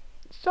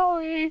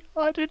 sorry,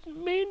 I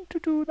didn't mean to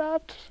do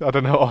that. I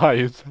don't know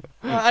why.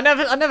 I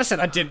never said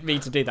I didn't mean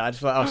to do that. I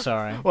just thought,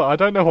 sorry. Well, I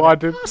don't know what I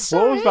did. What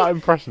was that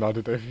impression I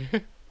did of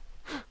you?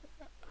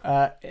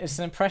 It's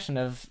an impression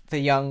of the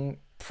young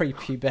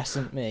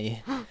prepubescent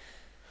me.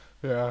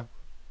 Yeah.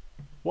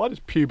 Why does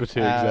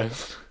puberty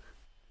exist?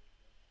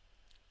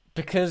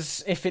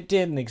 Because if it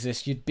didn't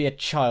exist, you'd be a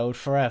child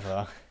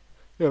forever.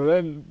 Yeah, but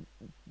then...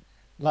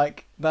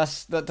 Like,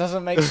 that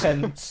doesn't make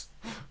sense.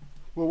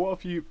 Well, what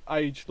if you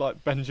aged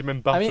like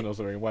Benjamin Button or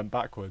something and went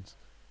backwards?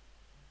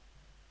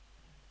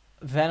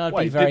 Then I'd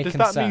be very concerned.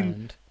 Does that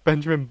mean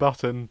Benjamin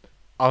Button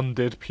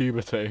undid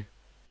puberty?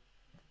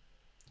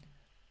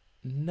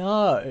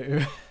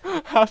 No.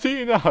 How do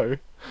you know?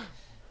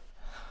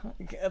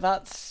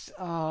 That's...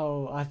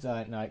 Oh, I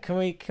don't know. Can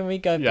we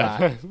go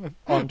back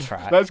on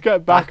track? Let's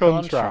get back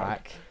on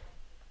track.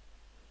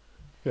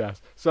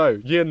 Yes.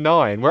 So, year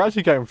 9. We're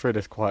actually going through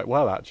this quite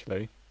well,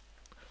 actually.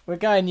 We're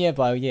going year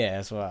by year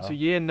as well. So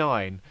year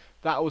 9,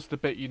 that was the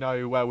bit,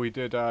 where we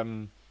did,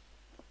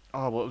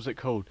 what was it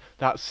called?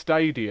 That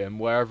stadium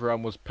where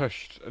everyone was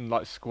pushed and,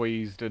 like,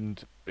 squeezed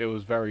and it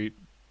was very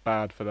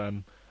bad for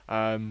them.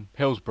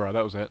 Hillsborough,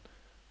 that was it.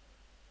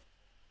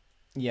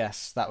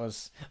 Yes, that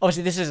was...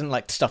 Obviously, this isn't,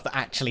 like, stuff that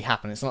actually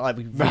happened. It's not like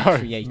we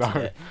recreated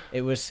it.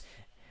 It was...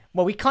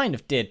 Well, we kind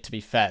of did, to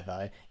be fair,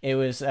 though. It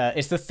was...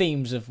 it's the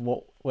themes of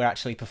what we're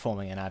actually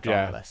performing in our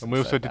drama lessons. And we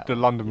also did the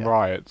London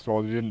riots.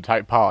 Well, we didn't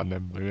take part in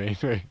them. We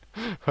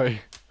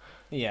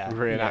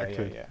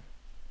reenacted. Yeah. It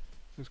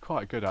was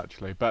quite good,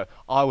 actually. But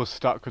I was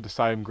stuck with the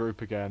same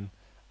group again.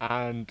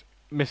 And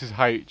Mrs.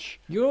 H...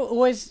 You're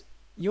always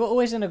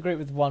in a group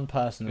with one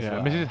person as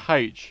well. Mrs.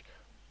 H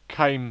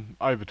came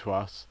over to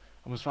us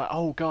and was like,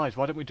 oh, guys,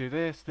 why don't we do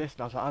this? And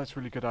I was like, oh, that's a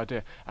really good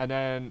idea. And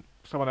then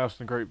someone else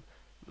in the group,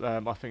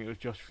 I think it was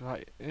Josh, was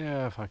like,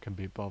 yeah, if I can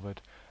be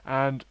bothered.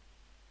 And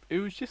it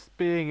was just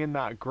being in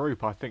that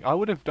group, I think. I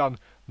would have done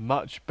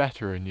much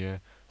better in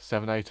year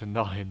 7, 8 and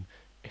 9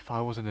 if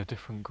I was in a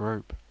different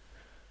group.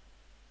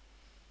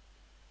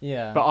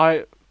 Yeah.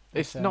 But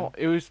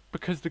it was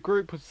because the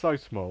group was so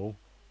small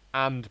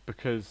and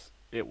because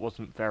it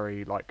wasn't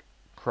very, like,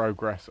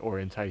 progress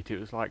orientated.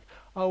 It was like,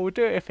 oh, we'll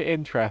do it if it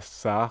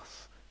interests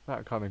us.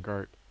 That kind of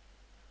group.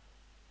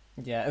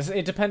 Yeah,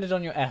 it depended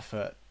on your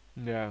effort.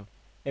 Yeah.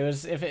 It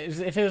was if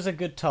it was a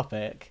good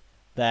topic,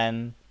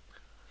 then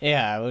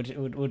yeah, we'll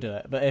do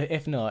it. But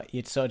if not,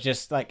 you'd sort of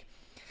just like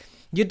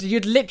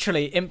you'd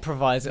literally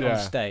improvise it on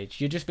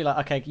stage. You'd just be like,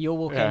 okay, you'll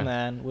walk in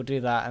there, and we'll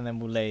do that, and then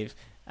we'll leave.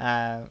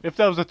 If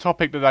there was a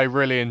topic that they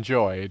really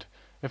enjoyed.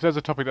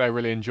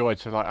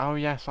 So like, oh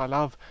yes, I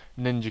love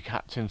Ninja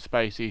Captain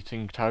Space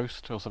eating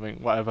toast or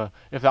something, whatever.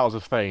 If that was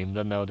a theme,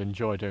 then they would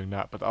enjoy doing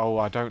that. But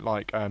I don't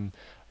like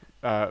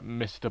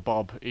Mr.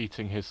 Bob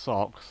eating his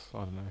socks. I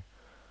don't know.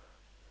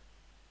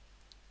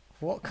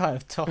 What kind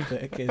of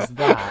topic is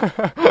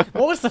that?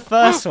 What was the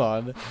first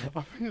one?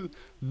 I think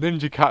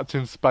Ninja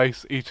Captain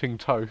Space eating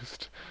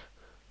toast.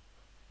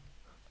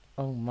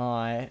 Oh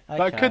my. Okay.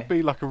 That could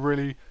be like a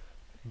really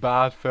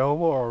bad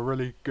film or a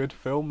really good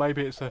film.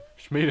 Maybe it's a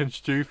Schmeed and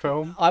Stew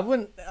film. I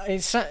wouldn't.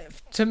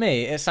 To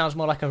me, it sounds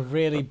more like a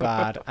really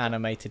bad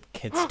animated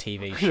kids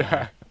TV show.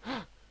 Yeah.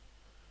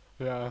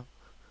 Yeah.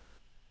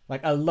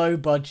 Like a low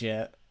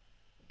budget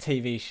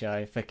TV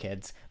show for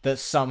kids that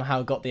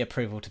somehow got the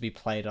approval to be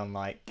played on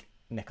like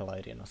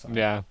Nickelodeon or something.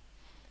 Yeah.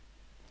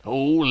 Oh,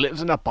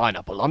 lives in a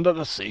pineapple under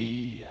the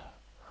sea.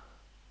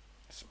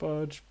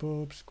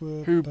 SpongeBob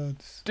Who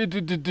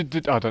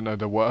SquarePants. I don't know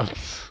the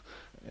words.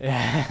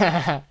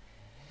 Yeah.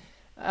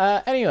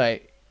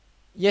 Anyway,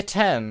 year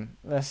 10.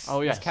 Let's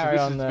carry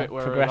on the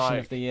progression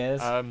of the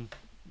years.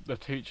 The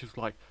teacher's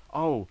like,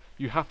 oh,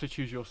 you have to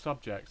choose your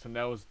subjects, and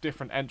there was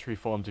different entry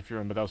forms if you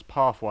remember. There was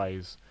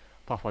pathways,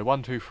 pathway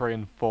 1, 2, 3,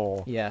 and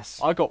 4. Yes.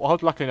 I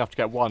was lucky enough to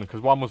get 1 because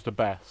 1 was the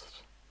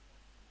best.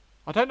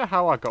 I don't know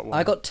how I got 1.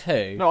 I got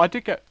 2. No, I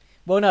did get.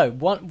 Well, no,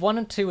 1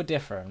 and 2 were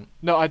different.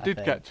 No, I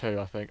did get 2.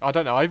 I think. I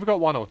don't know. I either got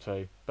 1 or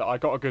 2, but I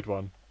got a good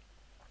one.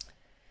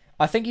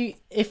 I think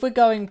if we're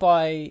going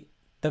by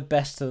the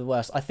best to the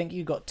worst, I think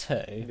you got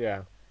 2.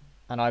 Yeah.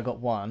 And I got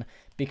 1,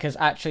 because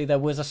actually there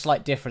was a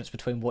slight difference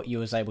between what you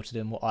was able to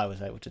do and what I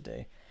was able to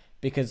do.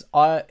 Because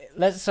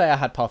let's say I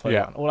had pathway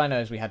 1. All I know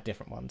is we had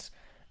different ones.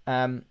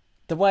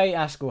 The way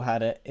our school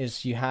had it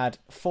is you had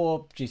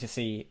 4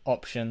 GCSE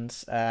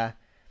options. I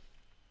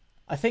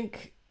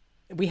think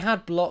we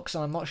had blocks,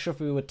 and I'm not sure if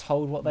we were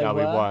told what they were. No,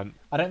 we weren't.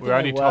 I don't think we were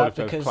only told if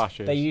there because was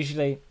clashes. they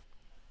usually.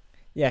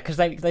 Yeah, because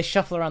they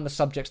shuffle around the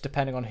subjects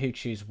depending on who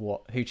chooses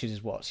what.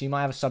 So you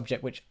might have a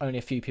subject which only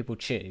a few people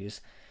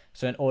choose.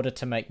 So in order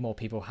to make more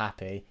people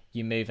happy,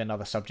 you move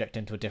another subject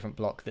into a different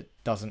block that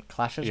doesn't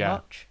clash as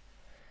much.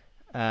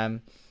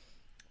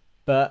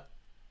 But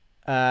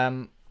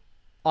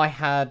I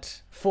had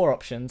 4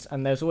 options,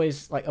 and there's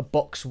always like a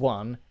box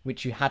 1,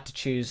 which you had to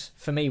choose,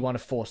 for me, 1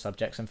 of 4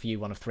 subjects, and for you,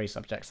 1 of 3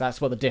 subjects.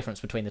 That's what the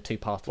difference between the 2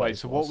 pathways Wait,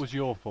 so what was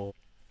your 4?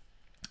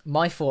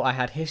 My 4, I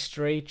had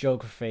history,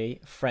 geography,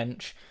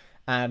 French,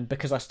 and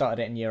because I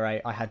started it in year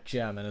 8, I had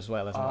German as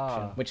well as an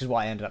option, which is what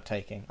I ended up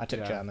taking. I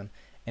took German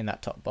in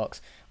that top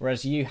box,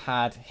 whereas you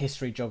had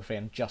history, geography,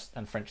 and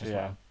French as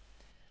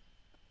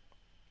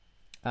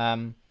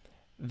well.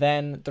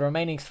 Then the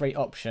remaining 3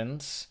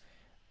 options,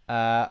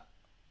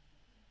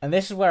 and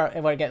this is where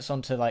it gets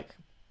onto like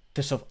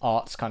the sort of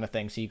arts kind of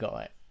thing. So you got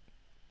like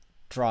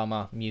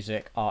drama,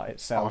 music, art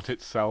itself.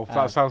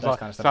 That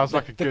sounds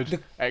like a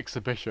good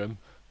exhibition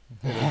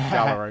in a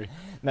gallery.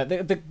 No,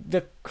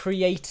 the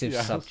creative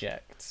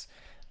subjects.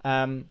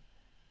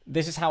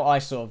 This is how I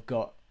sort of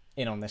got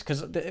in on this,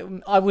 because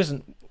I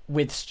wasn't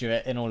with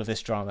Stuart in all of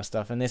this drama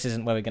stuff, and this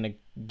isn't where we're going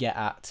to get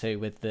at to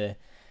with the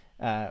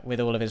with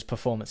all of his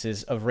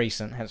performances of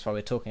recent, hence why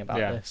we're talking about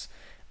this.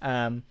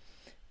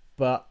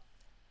 But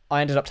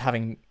I ended up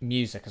having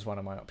music as one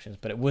of my options,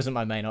 but it wasn't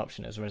my main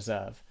option, as a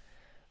reserve.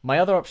 My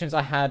other options,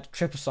 I had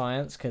triple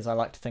science, because I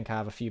like to think I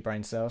have a few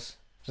brain cells.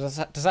 Does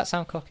that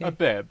sound cocky? A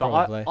bit, but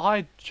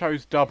I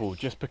chose double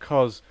just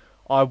because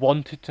I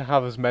wanted to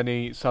have as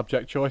many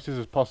subject choices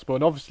as possible.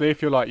 And obviously,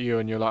 if you're like you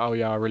and you're like, oh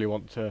yeah, I really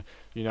want to,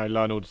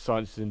 learn all the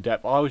sciences in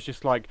depth, I was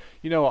just like,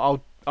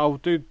 I'll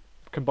do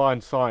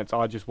combined science.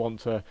 I just want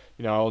to,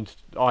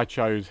 I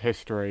chose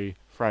history,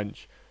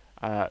 French,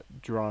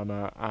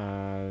 drama,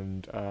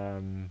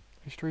 and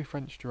history,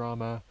 French,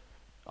 drama,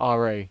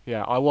 RE.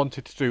 Yeah, I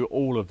wanted to do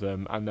all of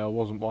them, and there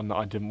wasn't one that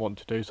I didn't want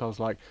to do. So I was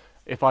like,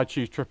 if I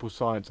choose triple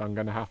science, I'm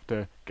going to have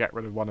to get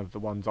rid of one of the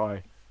ones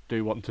I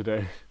do want to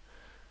do.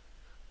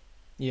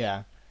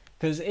 Yeah,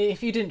 because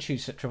if you didn't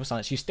choose triple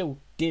science, you still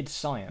did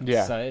science.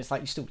 Yeah. So it's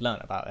like you still learn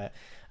about it.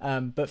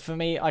 But for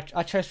me, I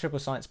chose triple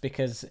science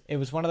because it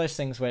was one of those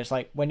things where it's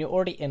like when you're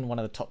already in one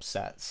of the top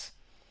sets,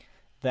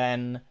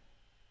 then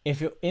if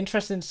you're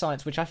interested in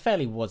science, which I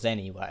fairly was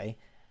anyway,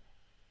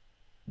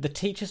 the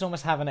teachers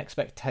almost have an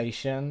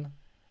expectation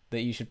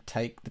that you should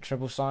take the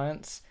triple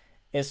science.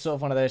 It's sort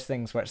of one of those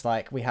things where it's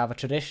like we have a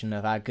tradition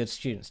of our good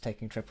students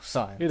taking triple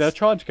science. Yeah, they're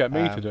trying to get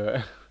me to do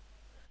it.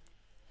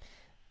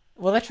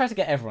 Well, they try to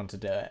get everyone to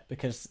do it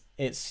because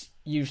it's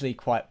usually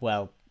quite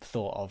well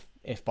thought of,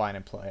 if by an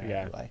employer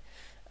anyway.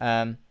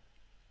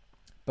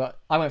 But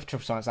I went for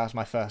triple science. That was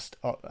my first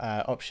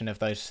option of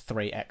those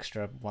 3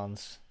 extra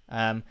ones.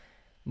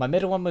 My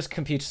middle one was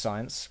computer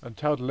science. And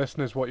tell the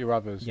listeners what your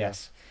others.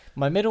 Yes.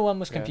 My middle one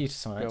was computer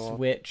science,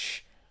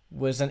 which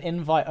was an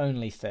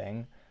invite-only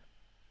thing.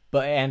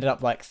 But it ended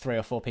up like 3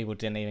 or 4 people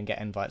didn't even get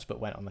invites but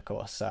went on the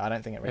course, so I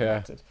don't think it really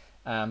mattered.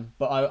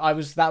 But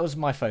that was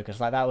my focus.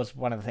 Like that was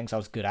one of the things I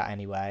was good at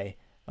anyway.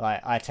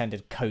 Like I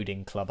attended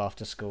coding club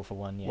after school for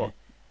 1 year. What?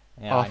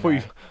 Yeah, I thought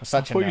you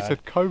said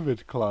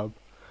COVID club.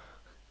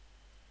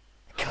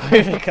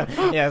 COVID club.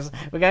 Yes,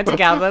 we're going to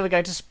gather. We're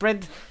going to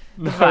spread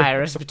the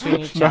virus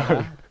between each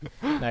other.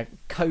 No,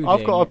 coding.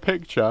 I've got a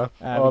picture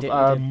of we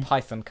did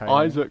Python coding.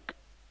 Isaac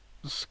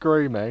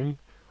screaming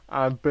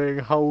and being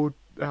held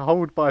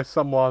by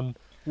someone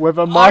with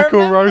a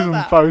Michael Rosen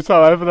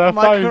photo over their face.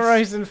 Michael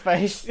Rosen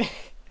face.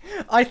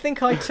 I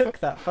think I took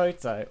that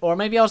photo, or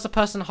maybe I was the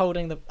person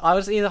holding the. I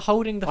was either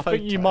holding the photo. I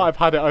think you might have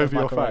had it over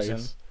your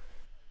face.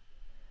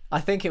 I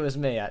think it was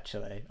me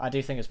actually. I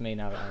do think it's me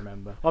now that I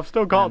remember. I've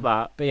still got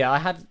that. But yeah,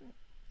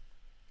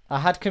 I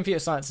had computer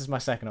science as my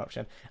second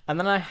option, and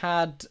then I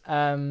had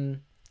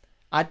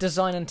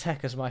design and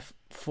tech as my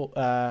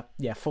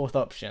fourth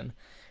option,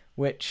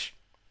 which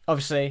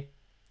obviously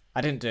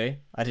I didn't do.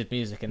 I did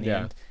music in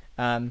the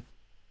end.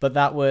 But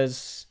that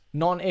was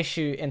not an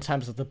issue in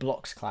terms of the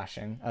blocks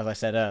clashing, as I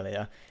said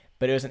earlier,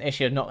 but it was an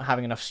issue of not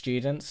having enough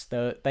students.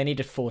 They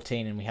needed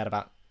 14 and we had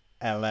about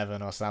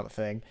 11 or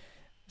something.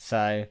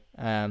 So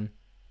that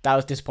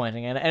was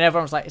disappointing. And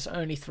everyone was like, it's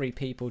only 3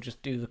 people,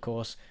 just do the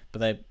course.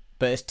 But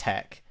it's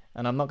tech.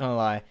 And I'm not going to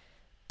lie,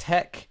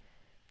 tech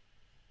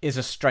is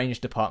a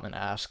strange department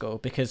at our school,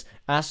 because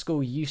our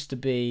school used to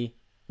be,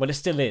 well, it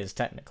still is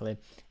technically,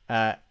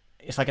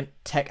 it's like a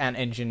tech and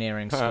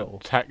engineering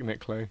school.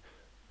 Technically.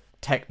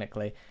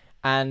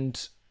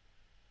 And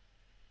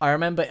I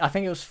remember, I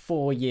think it was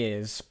 4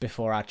 years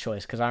before our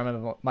choice, because I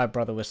remember my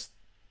brother was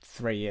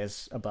 3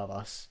 years above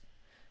us.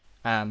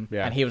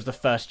 And he was the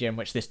first year in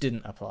which this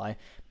didn't apply.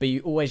 But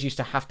you always used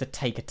to have to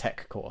take a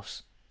tech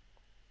course.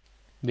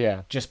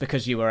 Yeah. Just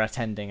because you were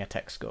attending a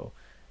tech school.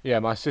 Yeah,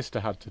 my sister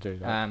had to do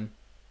that.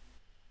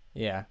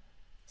 Yeah.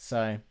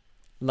 So,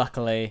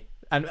 luckily...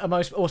 And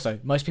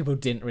most people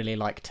didn't really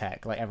like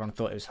tech. Like, everyone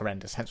thought it was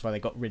horrendous, hence why they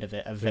got rid of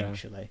it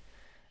eventually.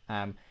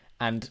 Yeah.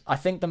 And I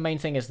think the main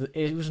thing is that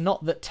it was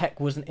not that tech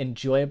wasn't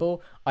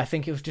enjoyable. I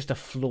think it was just a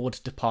flawed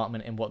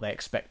department in what they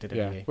expected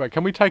of you. Wait,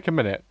 can we take a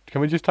minute?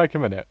 Can we just take a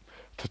minute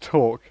to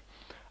talk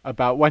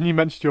about when you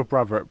mentioned your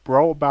brother? It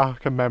brought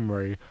back a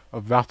memory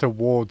of that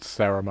awards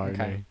ceremony.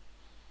 Okay.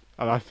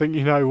 And I think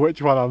you know which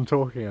one I'm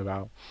talking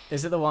about.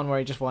 Is it the one where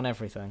he just won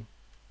everything?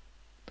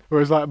 Where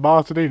it was like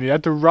Martinini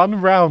had to run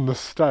round the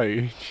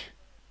stage.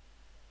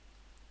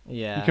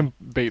 Yeah. You can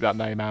beat that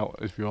name out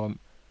if you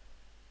want.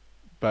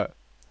 But...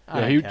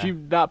 yeah,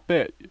 that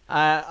bit.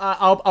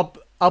 I'll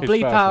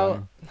bleep out.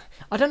 Name.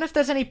 I don't know if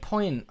there's any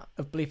point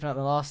of bleeping out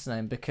the last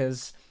name,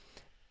 because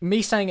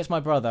me saying it's my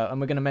brother,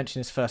 and we're going to mention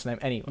his first name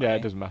anyway. Yeah,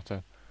 it doesn't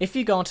matter. If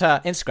you go onto our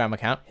Instagram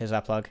account, here's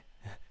our plug,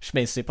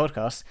 Schmidsy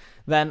Podcast,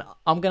 then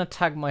I'm going to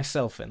tag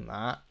myself in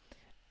that,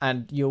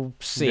 and you'll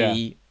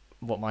see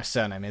what my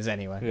surname is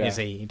anyway. Is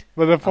Eid.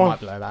 But I might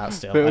blow that out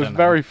still. But it was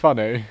very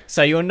funny.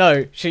 So you'll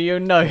know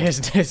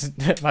his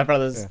my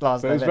brother's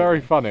last name. It was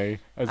very funny,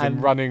 as in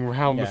running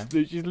around the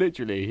stage.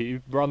 Literally,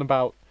 he run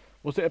about,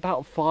 was it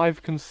about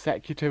 5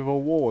 consecutive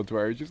awards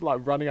where he was just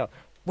like running up.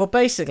 Well,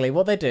 basically,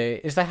 what they do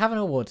is they have an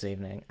awards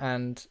evening,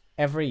 and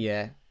every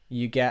year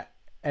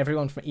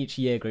everyone from each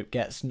year group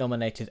gets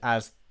nominated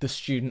as the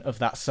student of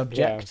that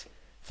subject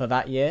for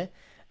that year.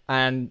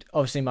 And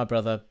obviously, my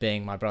brother,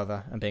 being my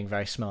brother and being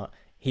very smart,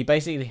 he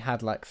basically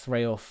had like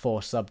 3 or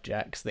 4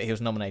 subjects that he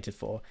was nominated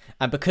for.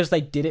 And because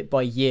they did it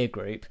by year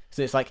group,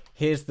 so it's like,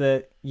 here's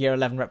the year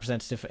 11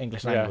 representative for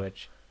English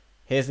language.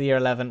 Here's the year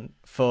 11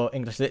 for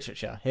English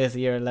literature. Here's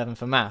the year 11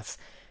 for maths.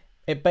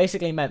 It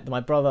basically meant that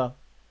my brother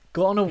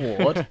got an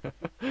award,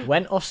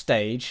 went off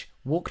stage,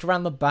 walked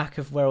around the back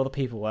of where all the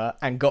people were,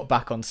 and got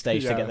back on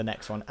stage to get the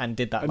next one, and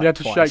did that and you had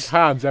to shake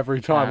hands every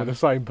time with the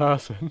same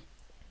person.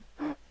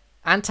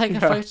 And take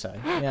a photo.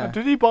 Yeah.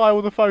 Did he buy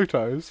all the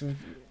photos?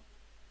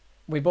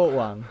 We bought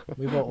one.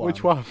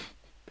 Which one?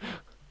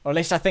 Or at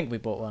least I think we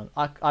bought one.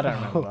 I don't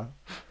remember.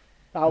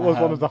 That was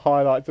one of the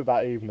highlights of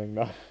that evening,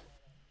 though.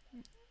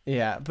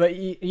 Yeah, but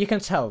you can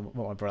tell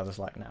what my brother's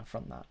like now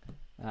from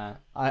that.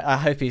 I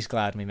hope he's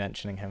glad me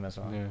mentioning him as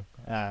well.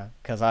 Yeah.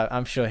 Because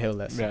I'm sure he'll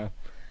listen.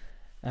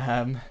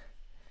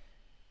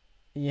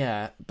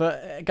 Yeah.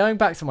 But going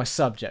back to my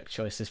subject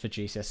choices for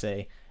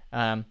GCSE,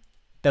 there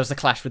was a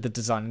clash with the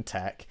design and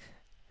tech.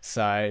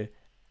 So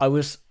I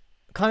was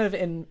kind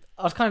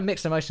of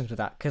mixed emotions with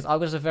that, because I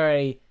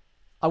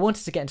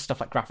wanted to get into stuff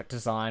like graphic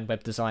design,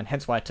 web design,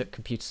 hence why I took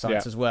computer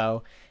science as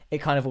well. It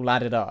kind of all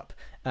added up.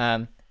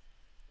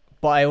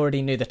 But I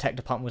already knew the tech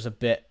department was a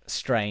bit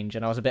strange,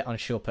 and I was a bit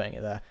unsure putting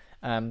it there.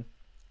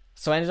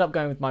 So I ended up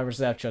going with my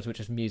reserve choice, which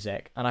was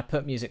music, and I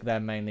put music there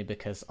mainly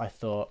because I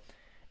thought,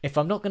 if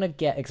I'm not going to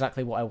get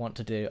exactly what I want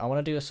to do, I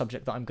want to do a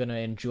subject that I'm going to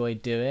enjoy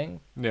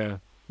doing. Yeah.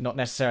 Not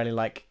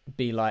necessarily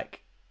be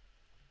like,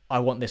 I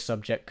want this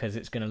subject because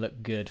it's going to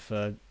look good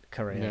for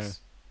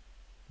careers.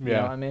 Yeah. You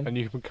know what I mean? And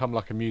you can become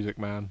like a music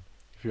man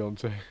if you want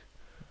to.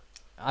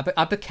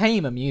 I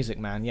became a music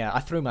man, I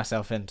threw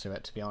myself into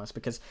it, to be honest,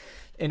 because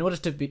in order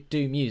to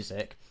do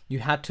music, you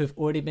had to have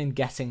already been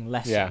getting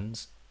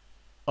lessons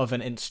of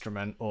an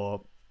instrument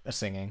or a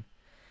singing.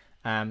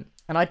 And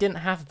I didn't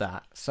have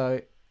that, so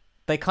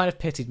they kind of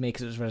pitied me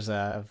because it was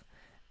reserve,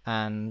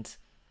 and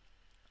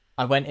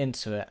I went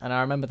into it, and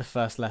I remember the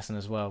first lesson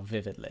as well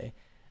vividly.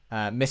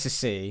 Mrs.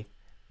 C,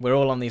 we're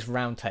all on these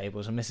round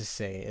tables, and Mrs.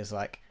 C is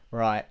like,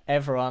 right,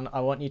 everyone,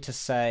 I want you to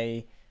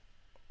say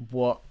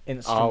what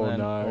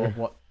instrument or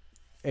what,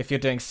 if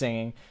you're doing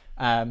singing,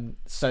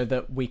 so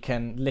that we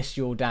can list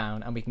you all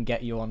down and we can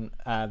get you on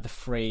the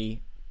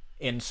free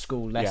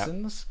in-school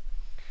lessons.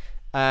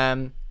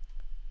 And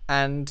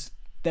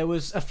there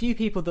was a few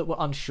people that were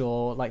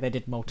unsure, like they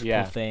did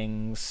multiple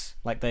things,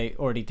 like they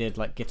already did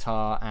like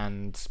guitar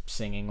and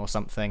singing or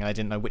something, and they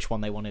didn't know which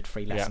one they wanted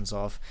free lessons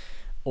of,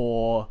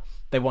 or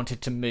they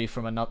wanted to move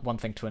from one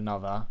thing to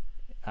another,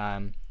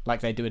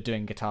 like they were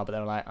doing guitar, but they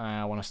were like,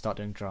 I want to start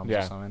doing drums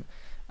or something.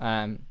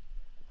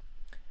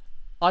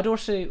 I'd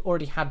also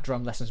already had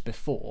drum lessons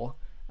before.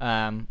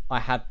 I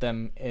had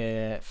them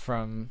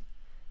from,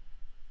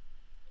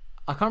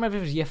 I can't remember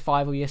if it was year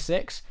 5 or year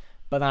 6,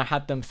 but then I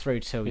had them through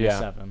till year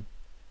 7,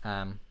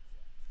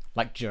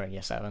 like during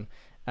year 7,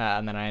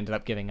 and then I ended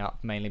up giving up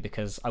mainly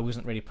because I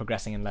wasn't really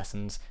progressing in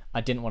lessons.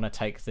 I didn't want to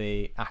take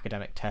the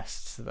academic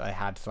tests that I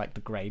had, like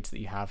the grades that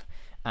you have,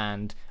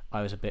 and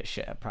I was a bit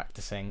shit at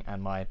practicing,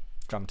 and my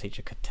drum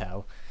teacher could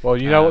tell. Well,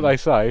 you know what they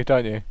say,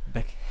 don't you?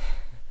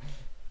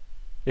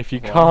 If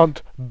you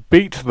can't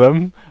beat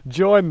them,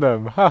 join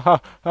them.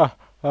 Ha ha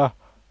ha.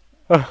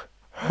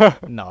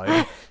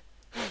 No.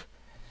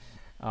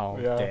 Oh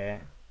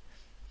dear.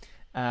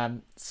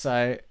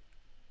 So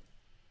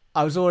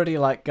I was already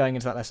like going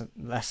into that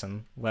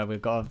lesson where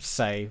we've got to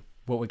say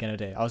what we're going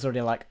to do. I was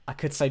already like, I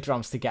could say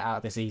drums to get out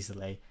of this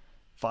easily,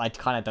 but I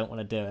kind of don't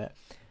want to do it.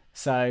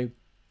 So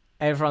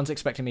everyone's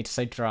expecting me to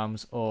say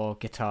drums or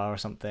guitar or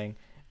something.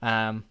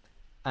 And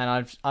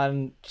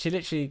she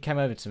literally came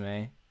over to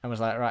me and was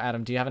like, right,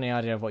 Adam, do you have any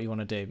idea of what you want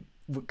to do?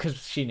 Because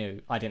she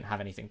knew I didn't have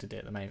anything to do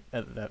at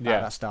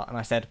that start. And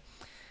I said,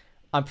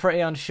 I'm pretty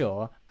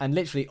unsure. And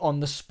literally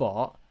on the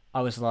spot,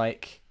 I was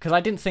like, because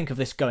I didn't think of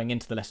this going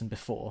into the lesson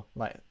before,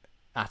 like,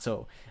 at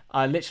all.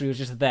 I literally was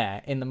just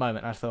there in the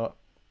moment. I thought,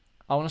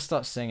 I want to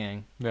start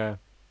singing. Yeah.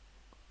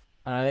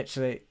 And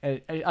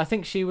I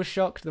think she was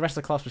shocked. The rest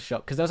of the class was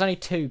shocked because there was only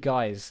 2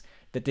 guys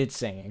that did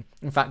singing.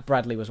 In fact,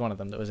 Bradley was one of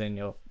them that was in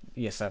your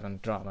year 7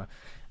 drama.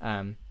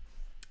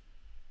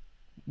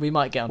 We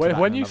might get onto that.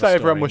 When you say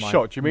everyone was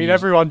shocked, you mean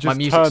everyone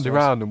just turned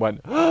around and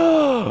went,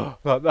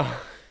 like that?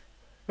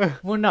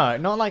 Well, no,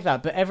 not like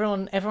that. But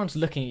everyone's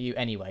looking at you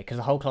anyway because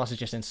the whole class is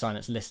just in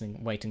silence,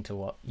 listening, waiting to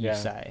what you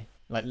say,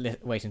 like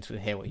waiting to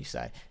hear what you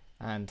say.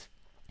 And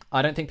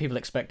I don't think people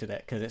expected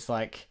it because it's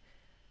like,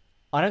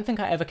 I don't think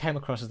I ever came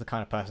across as the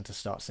kind of person to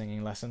start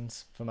singing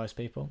lessons for most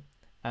people.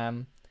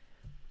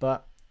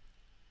 But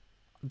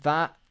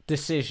that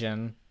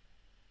decision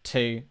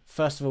to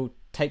first of all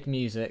take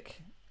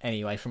music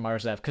anyway from my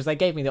reserve, because they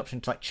gave me the option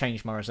to like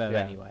change my reserve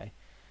anyway.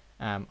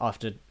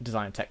 After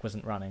design and tech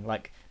wasn't running,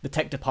 like the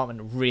tech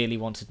department really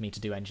wanted me to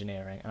do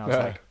engineering, and I was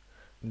like,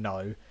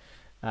 no.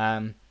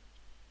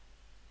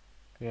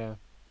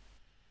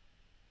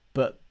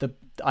 But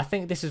I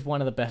think this is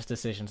one of the best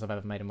decisions I've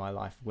ever made in my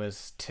life,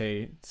 was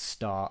to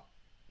start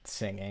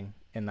singing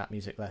in that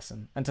music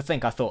lesson, and to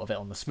think I thought of it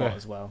on the spot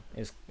as well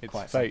is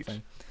quite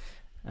something.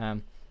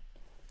 And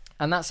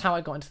that's how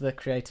I got into the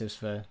creatives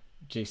for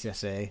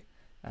GCSE.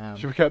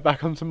 Should we get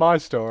back onto my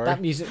story?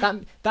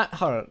 Hold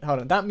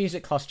on. That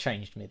music class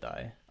changed me,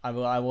 though. I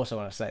also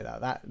want to say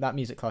that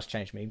music class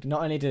changed me.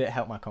 Not only did it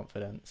help my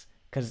confidence,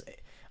 because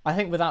I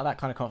think without that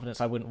kind of confidence,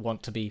 I wouldn't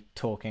want to be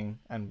talking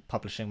and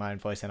publishing my own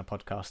voice in a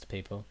podcast to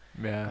people.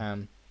 Yeah.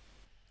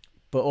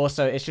 But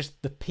also, it's just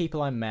the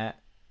people I met,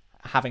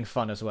 having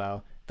fun as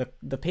well.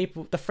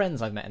 The friends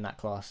I've met in that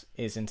class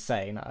is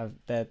insane.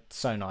 They're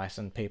so nice,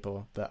 and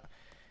people that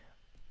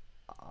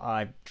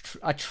I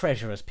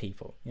treasure as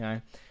people, you know.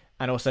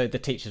 And also the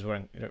teachers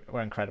were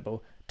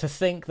incredible. To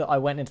think that I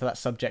went into that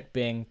subject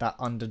being that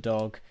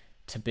underdog,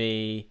 to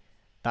be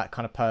that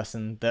kind of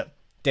person that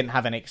didn't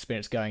have any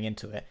experience going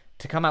into it,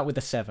 to come out with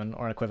a 7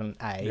 or an equivalent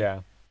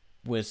A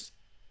was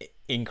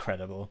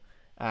incredible.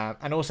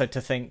 And also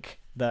to think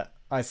that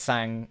I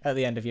sang at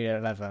the end of year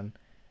 11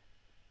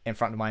 in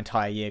front of my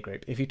entire year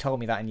group. If you told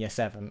me that in year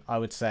 7, I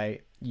would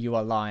say, you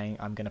are lying,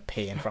 I'm going to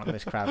pee in front of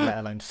this crowd, let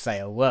alone say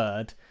a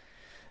word.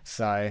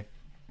 So...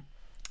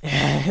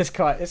 yeah, it's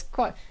quite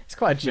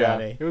a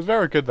journey. Yeah, it was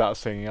very good, that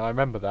singing. I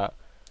remember that.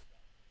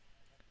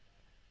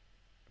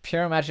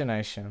 Pure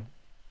Imagination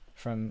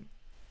from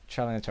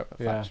Charlie and the Chocolate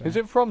Factory. Is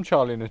it from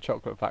Charlie and the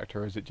Chocolate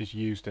Factory, or is it just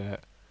used in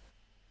it?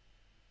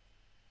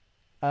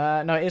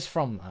 No, it is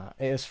from that.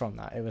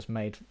 It was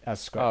made as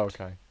script. Oh,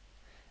 okay.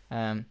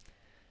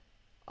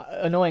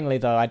 Annoyingly,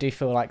 though, I do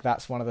feel like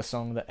that's one of the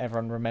songs that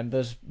everyone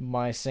remembers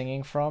my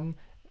singing from.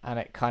 And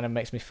it kind of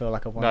makes me feel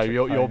like a one. No,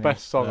 your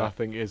best song, I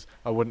think, is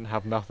 "I Wouldn't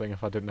Have Nothing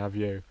If I Didn't Have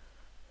You."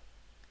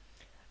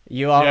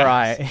 You are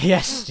right.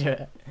 Yes,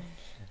 Stuart.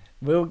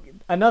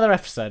 Another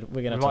episode.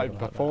 We're going to talk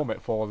about perform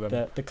it for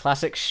them. The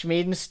classic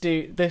Schmid and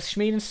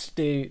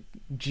Stu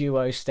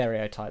duo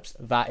stereotypes.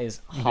 That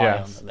is high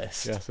on the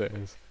list. Yes, it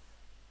is.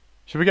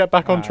 Should we get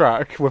back on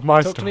track with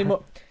my story?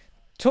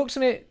 Talk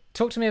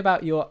to me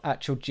about your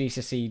actual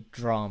GCSE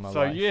drama.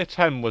 So year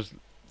 10 was.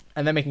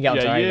 And then we can get on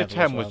to year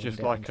 10 was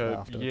just like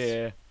a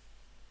year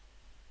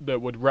that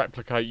would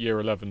replicate year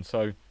 11.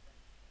 So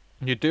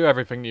you'd do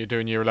everything that you do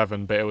in year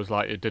 11, but it was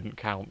like it didn't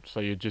count. So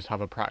you'd just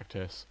have a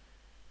practice.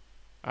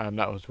 And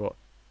that was what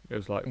it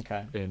was like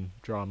in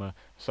drama.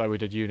 So we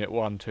did unit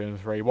 1, 2 and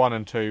 3. 1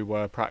 and 2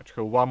 were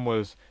practical. 1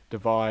 was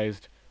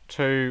devised.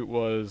 2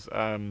 was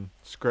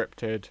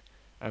scripted.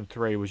 and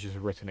 3 was just a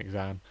written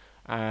exam.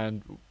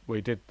 And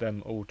we did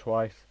them all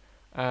twice,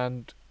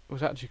 and it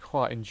was actually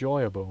quite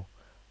enjoyable.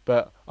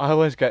 But I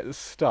always get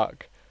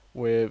stuck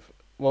with,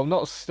 well,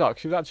 not stuck,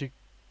 she was actually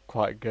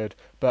quite good,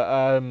 but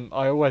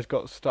I always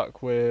got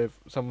stuck with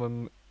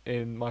someone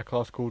in my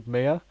class called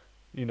Mia.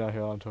 You know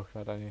who I'm talking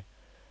about, don't you?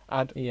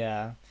 And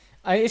yeah,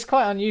 it's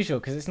quite unusual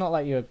because it's not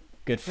like you're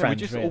good friends.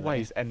 We just really.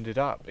 always ended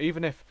up,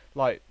 even if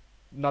like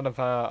none of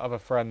our other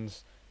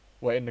friends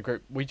were in the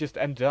group, we just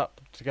ended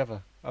up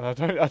together. And I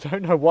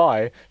don't know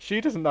why. She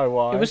doesn't know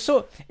why. It was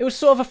sort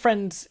of a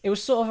friends. It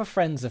was sort of a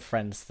friends of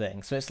friends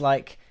thing. So it's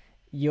like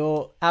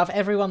you're out of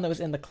everyone that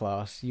was in the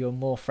class, you're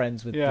more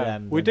friends with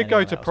them. We did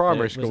go to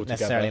primary school together.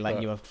 Necessarily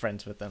like you were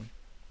friends with them.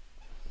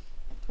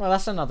 Well,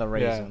 that's another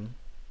reason. Yeah.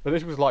 But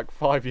this was like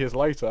 5 years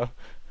later.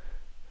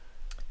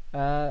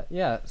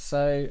 Yeah.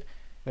 So.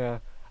 Yeah.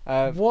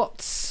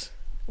 What?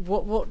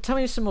 Tell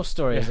me some more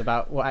stories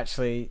about what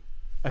actually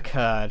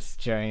occurred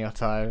during your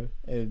time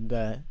in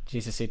the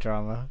GCSE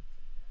drama.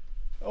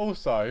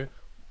 Also,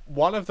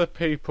 one of the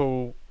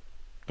people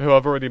who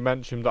I've already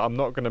mentioned that I'm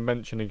not going to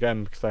mention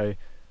again because they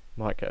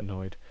might get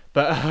annoyed,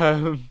 but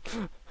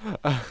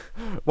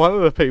one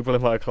of the people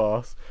in my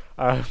class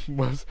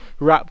was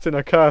wrapped in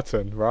a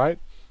curtain, right?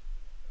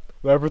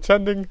 They were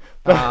pretending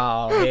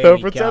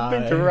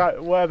to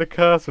wear the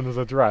curtain as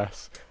a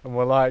dress, and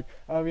were like,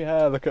 "Oh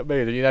yeah, look at me."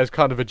 It's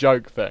kind of a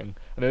joke thing,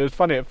 and it was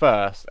funny at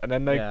first, and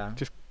then they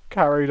just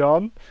carried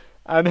on,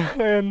 and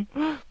then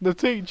the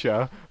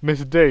teacher,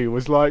 Miss D,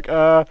 was like,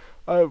 "Well,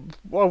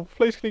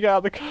 please can you get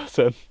out the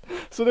curtain?"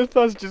 So this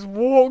person just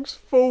walks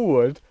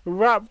forward,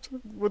 wrapped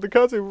with the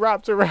curtain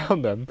wrapped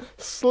around them,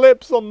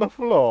 slips on the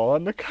floor,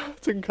 and the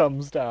curtain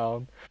comes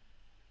down.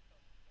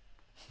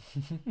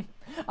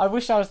 I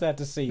wish I was there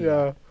to see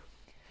that.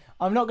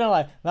 I'm not gonna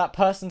lie, that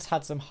person's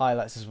had some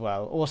highlights as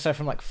well. Also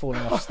from like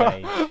falling off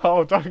stage.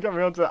 Oh, don't get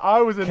me onto it.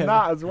 I was in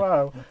that as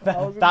well. I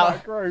was in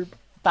that group.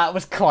 That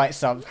was quite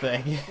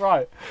something.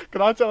 Right.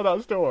 Can I tell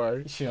that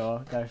story?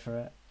 Sure, go for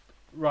it.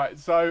 Right,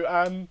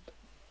 so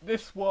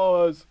this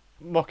was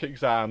mock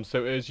exam,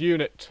 so it was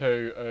Unit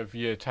 2 of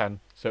Year 10.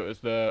 So it was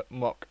the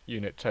mock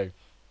Unit 2.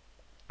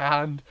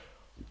 And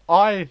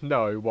I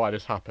know why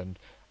this happened.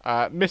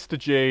 Mr.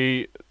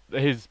 G,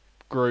 his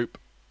group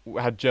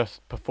had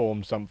just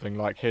performed something,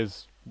 like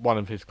one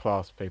of his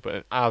class people,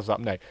 and I was up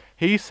next.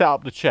 He set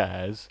up the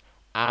chairs,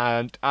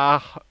 and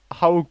our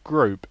whole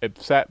group,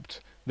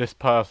 except this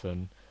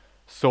person,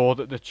 saw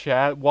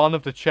that one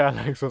of the chair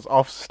legs was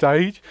off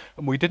stage,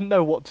 and we didn't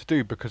know what to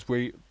do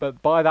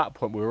but by that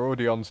point we were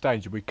already on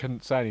stage and we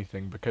couldn't say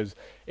anything, because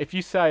if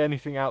you say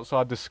anything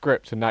outside the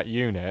script in that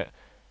unit,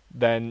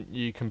 then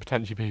you can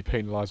potentially be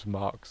penalised with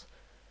marks.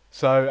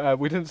 So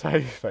we didn't say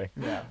anything.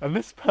 Yeah. And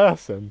this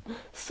person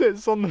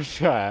sits on the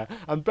chair,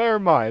 and bear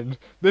in mind,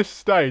 this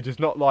stage is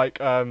not like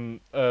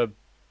what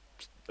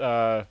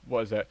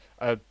is it?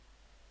 A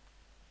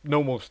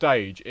normal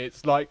stage.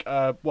 It's like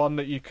one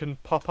that you can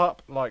pop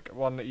up, like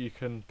one that you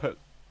can put.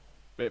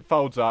 It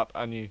folds up,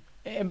 and you.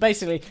 And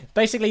basically,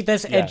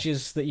 there's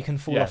edges that you can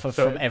fall off of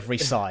from every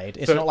side.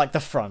 It's not like the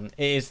front.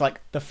 It is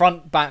like the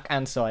front, back,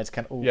 and sides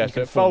can all. Yeah,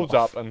 so it folds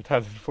up and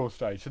turns into full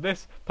stage. So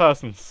this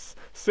person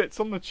sits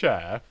on the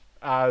chair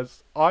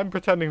as I'm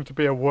pretending to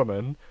be a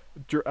woman,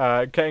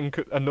 getting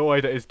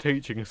annoyed at his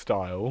teaching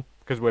style,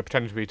 because we're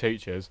pretending to be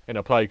teachers in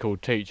a play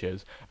called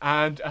Teachers,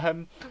 and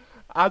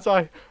as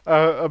I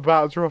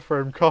about to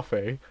offer him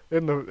coffee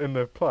in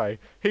the play,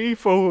 he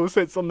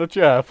sits on the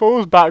chair,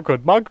 falls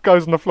backward, mug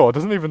goes on the floor,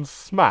 doesn't even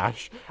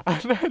smash,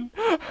 and then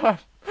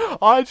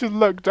I just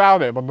look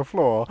down at him on the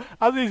floor.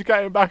 As he's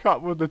getting back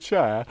up with the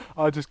chair,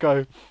 I just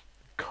go,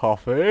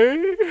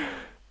 "Coffee?"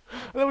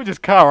 And then we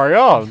just carry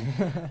on.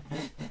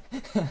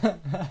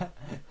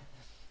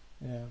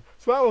 Yeah.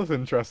 So that was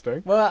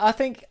interesting. Well, I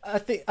think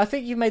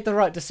you made the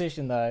right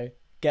decision though.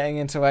 Getting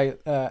into A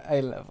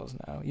levels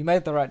now, you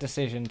made the right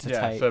decision to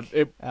take. So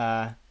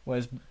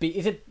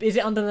is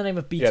it under the name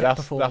of BTEC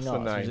Performing Arts? Yeah,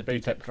 that's the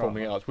name. BTEC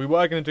Performing Arts. We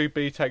were going to do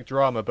BTEC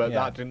Drama, but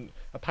that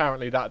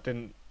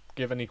didn't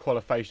give any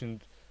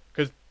qualifications.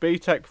 Because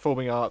BTEC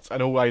Performing Arts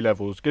and all A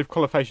levels give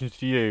qualifications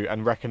to you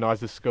and recognise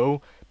the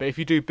school, but if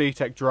you do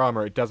BTEC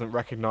Drama, it doesn't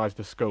recognise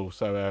the school.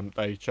 So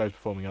they chose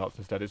Performing Arts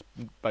instead. It's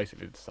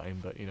basically the same,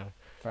 but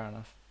Fair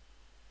enough.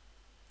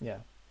 Yeah.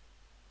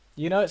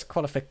 It's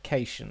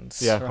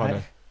qualifications. Yeah, right? I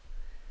know.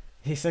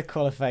 He said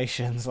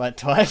qualifications like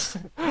twice.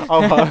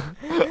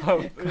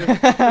 It's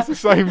the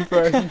same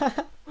thing.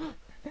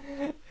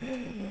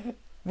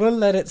 We'll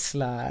let it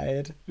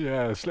slide.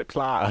 Yeah, slip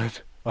slide.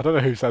 I don't know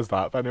who says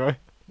that, but anyway.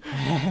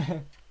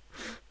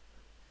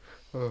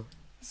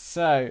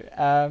 So,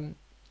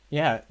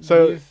 yeah.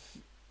 So,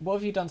 what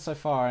have you done so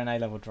far in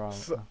A-level drama?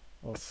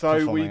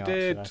 So we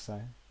did. Arts,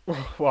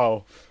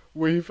 well,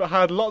 we've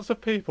had lots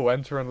of people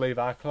enter and leave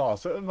our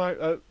class.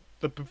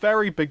 At the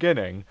very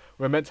beginning,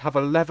 we were meant to have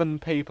 11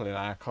 people in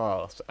our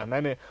class, and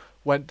then it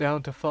went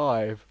down to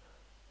 5.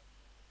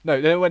 No,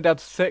 then it went down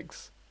to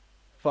 6,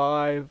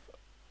 5,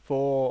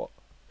 4,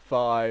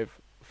 5,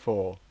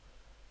 4.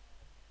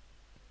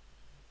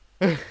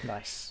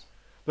 Nice.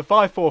 the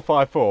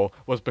 5-4-5-4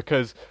 was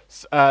because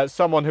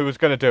someone who was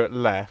going to do it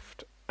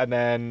left, and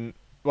then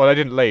they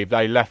didn't leave;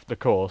 they left the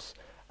course,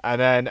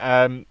 and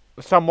then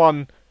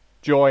someone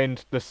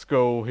joined the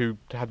school who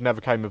had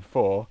never came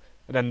before,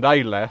 and then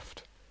they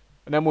left,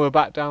 and then we were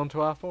back down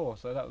to our 4.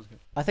 So that was good.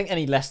 I think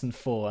any less than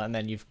 4, and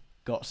then you've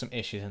got some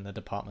issues in the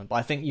department. But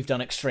I think you've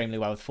done extremely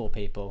well with 4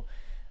 people.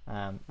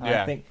 I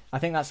think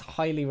that's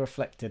highly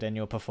reflected in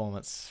your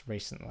performance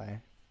recently.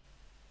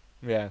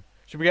 Yeah.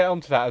 Should we get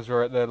onto that as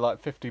we're at the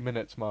 50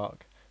 minutes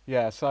mark?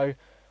 Yeah. So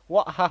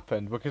what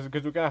happened? Because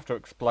we're gonna have to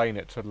explain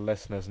it to the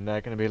listeners, and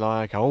they're gonna be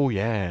like, "Oh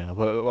yeah,"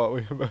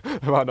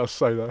 they might not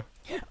say that.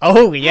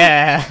 Oh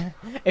yeah.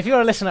 If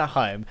you're a listener at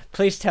home,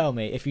 please tell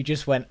me if you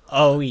just went,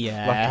 "Oh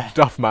yeah," like a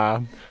Duff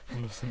Man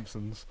from The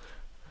Simpsons.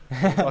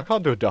 I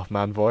can't do a Duff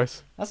Man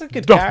voice. That's a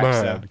good Duff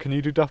character. Man. Can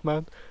you do Duff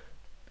Man?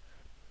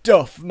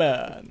 Duff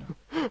Man.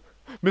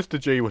 Mr.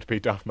 G would be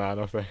Duff Man,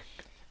 I think.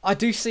 I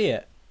do see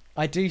it.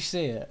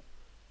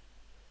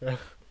 Yeah.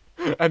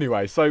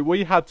 Anyway, so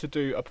we had to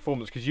do a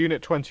performance because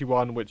Unit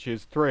 21, which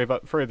is three of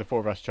the 4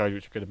 of us chose,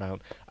 which is a good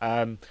amount,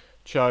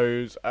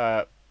 chose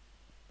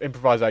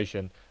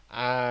improvisation.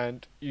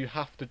 And you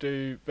have to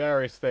do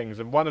various things.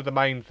 And one of the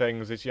main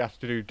things is you have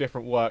to do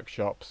different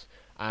workshops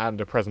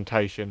and a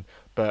presentation,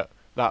 but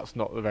that's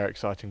not the very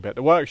exciting bit.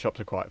 The workshops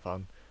are quite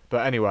fun.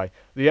 But anyway,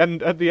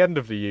 at the end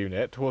of the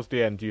unit, towards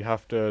the end, you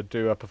have to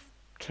do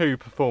 2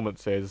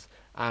 performances.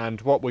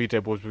 And what we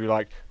did was we're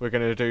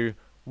going to do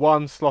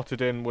one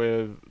slotted in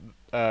with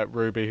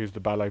Ruby, who's the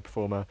ballet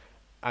performer,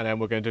 and then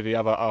we're going to do the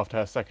other after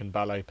her second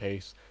ballet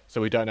piece,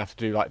 so we don't have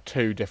to do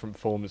 2 different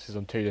performances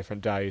on 2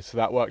 different days. So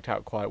that worked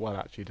out quite well,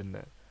 actually, didn't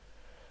it?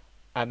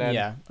 And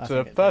then,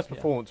 so the first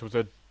performance was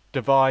a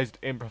devised,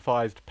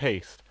 improvised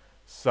piece.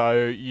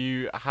 So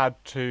you had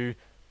to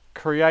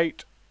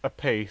create a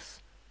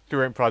piece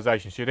through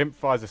improvisation. So you'd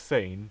improvise a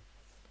scene,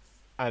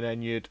 and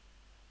then you'd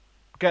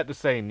get the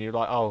scene, and you're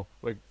like, oh,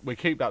 we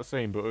keep that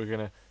scene, but we're going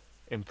to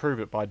improve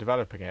it by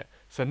developing it.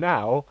 So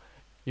now,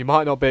 you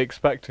might not be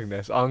expecting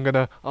this. I'm going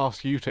to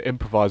ask you to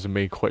improvise with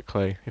me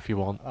quickly, if you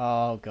want.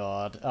 Oh,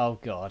 God.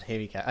 Here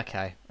we go.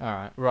 Okay. All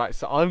right. Right,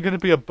 so I'm going to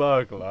be a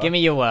burglar. Give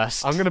me your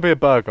worst. I'm going to be a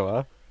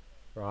burglar,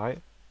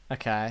 right?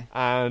 Okay.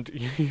 And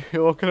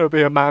you're going to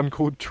be a man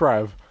called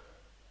Trev.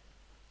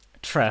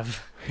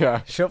 Trev.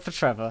 Yeah. Short for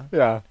Trevor.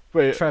 Yeah.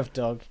 But Trev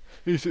dog.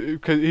 He's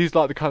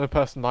like the kind of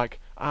person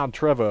I'm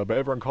Trevor, but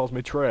everyone calls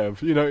me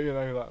Trev. You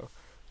know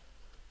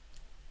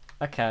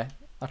that. Okay.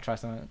 I'll try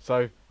something.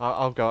 So,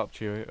 I'll go up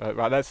to you.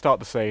 Right, let's start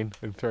the scene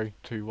in 3,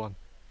 2, 1.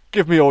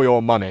 Give me all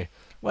your money.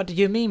 What do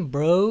you mean,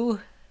 bro?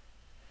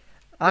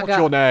 What's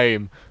your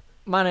name?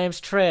 My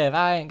name's Trev.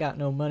 I ain't got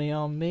no money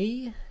on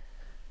me.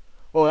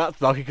 Well, that's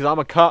lucky because I'm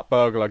a cat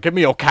burglar. Give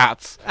me your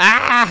cats.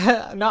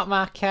 Ah! Not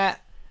my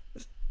cat.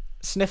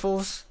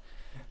 Sniffles.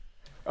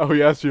 Oh,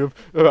 yes, I've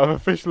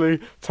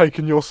officially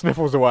taken your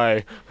Sniffles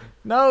away.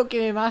 No,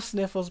 give me my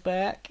Sniffles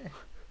back.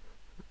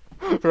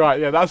 Right,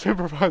 yeah, that's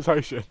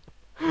improvisation.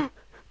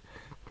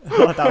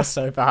 Oh, that was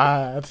so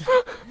bad.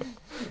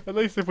 At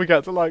least if we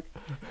get to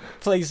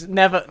Please,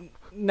 never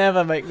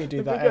make me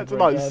do that. If we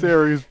get to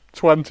series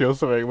 20 or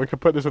something, we can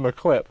put this in a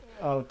clip.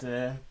 Oh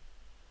dear.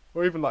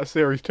 Or even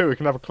series 2, we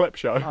can have a clip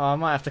show. Oh, I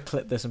might have to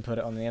clip this and put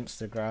it on the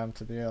Instagram,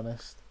 to be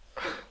honest.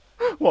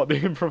 What,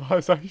 the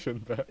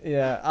improvisation bit?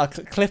 Yeah, I'll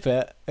clip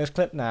it. It's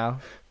clipped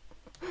now.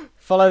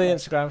 Follow the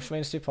Instagram,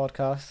 Shmeens 2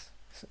 Podcast.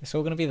 It's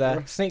all going to be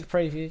there. Sneak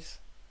previews.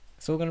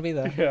 It's all going to be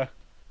there.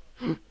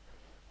 Yeah.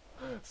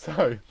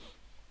 So,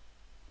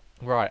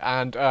 right,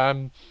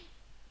 and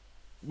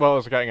what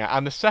was I getting at?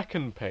 And the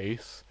second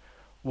piece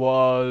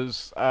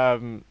was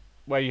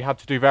where you had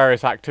to do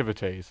various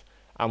activities,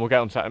 and we'll get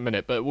on to that in a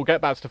minute, but we'll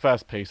get back to the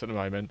first piece at the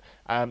moment.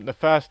 The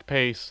first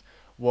piece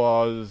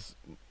was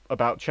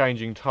about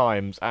changing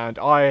times, and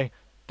I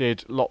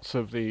did lots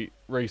of the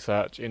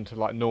research into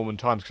Norman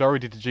times, because I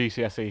already did the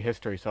GCSE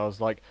history, so I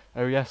was like,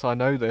 oh yes, I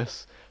know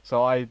this.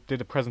 So I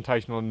did a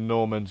presentation on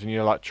Normans,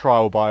 and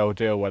trial by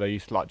ordeal, where they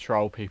used to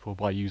trial people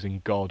by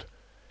using God,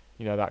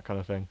 that kind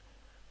of thing.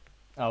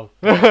 Oh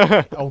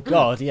God. Oh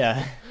God,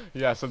 yeah.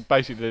 Yeah, so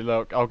basically,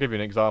 look, I'll give you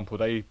an example.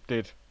 They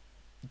did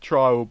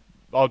trial.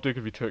 I'll give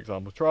you 2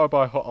 examples. Trial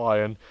by hot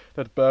iron,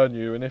 they'd burn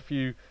you, and if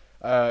you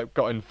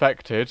got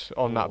infected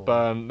on that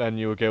burn, then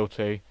you were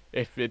guilty.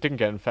 If it didn't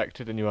get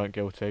infected, then you weren't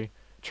guilty.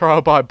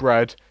 Trial by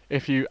bread,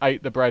 if you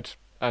ate the bread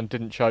and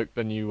didn't choke,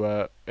 then you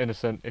were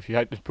innocent. If you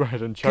ate the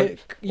bread and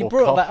choked, You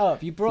brought that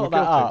up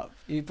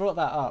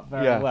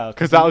very well.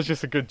 Because that was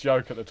just a good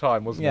joke at the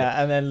time, wasn't it?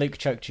 Yeah, and then Luke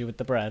choked you with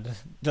the bread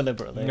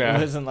deliberately. Yeah. It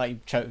wasn't like you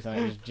choked on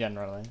it, just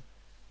generally.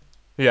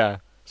 Yeah.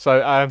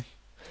 So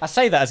I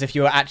say that as if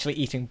you were actually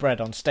eating bread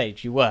on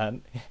stage. You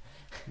weren't.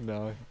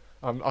 No,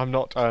 I'm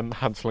not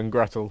Hansel and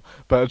Gretel,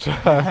 but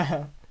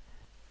I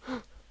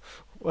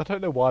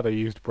don't know why they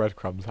used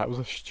breadcrumbs. That was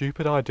a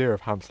stupid idea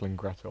of Hansel and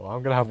Gretel.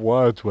 I'm gonna have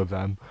words with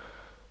them.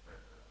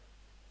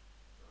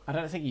 I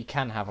don't think you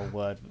can have a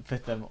word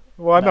with them.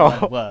 Why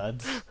not?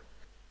 Words.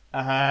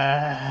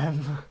 I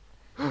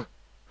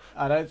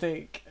don't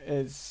think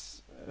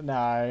it's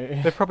No.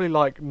 They're probably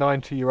like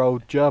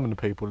 90-year-old German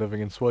people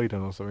living in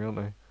Sweden or something, aren't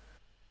they?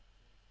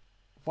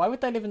 Why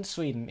would they live in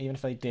Sweden even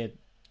if they did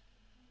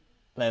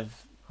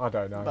live? I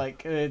don't know.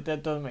 Like,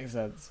 that doesn't make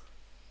sense.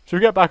 Should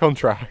we get back on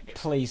track?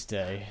 Please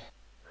do.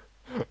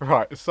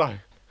 Right, so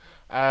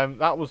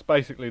that was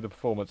basically the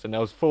performance, and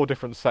there was 4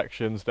 different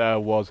sections. There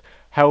was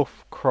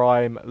health,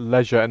 crime,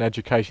 leisure, and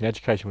education.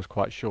 Education was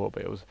quite short,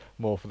 but it was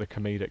more for the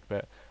comedic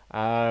bit.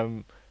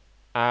 And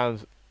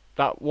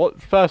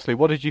firstly,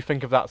 what did you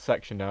think of that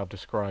section? Now I've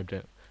described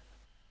it.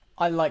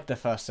 I liked the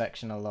first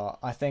section a lot.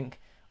 I think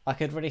I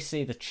could really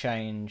see the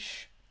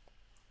change.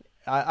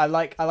 I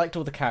liked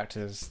all the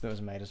characters that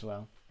was made as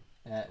well.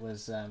 It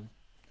was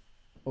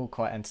all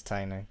quite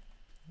entertaining.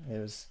 It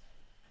was.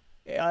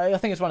 I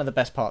think it's one of the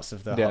best parts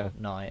of the whole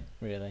night,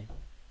 really.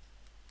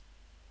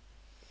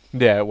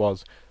 Yeah, it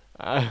was.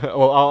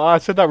 Well, I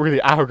said that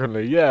really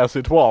arrogantly. Yes,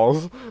 it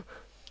was.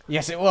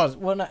 Yes, it was.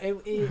 Well, no,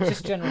 it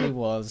just generally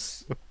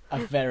was a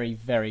very,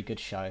 very good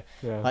show.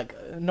 Yeah. Like,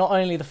 not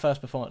only the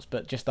first performance,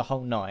 but just the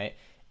whole night.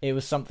 It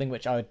was something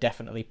which I would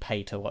definitely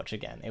pay to watch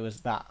again. It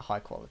was that high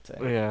quality.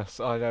 Yes,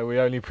 I know. We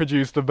only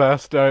produce the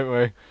best, don't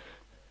we?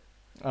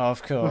 Oh,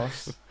 of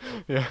course.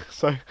 Yeah,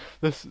 so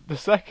the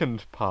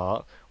second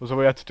part was where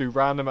we had to do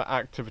random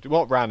activity.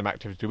 What random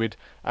activity? We'd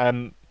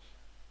had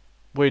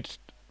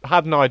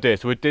an idea,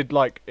 so we did,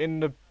 like,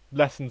 in the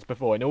lessons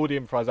before, in all the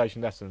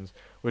improvisation lessons,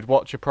 we'd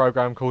watch a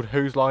program called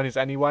Whose Line Is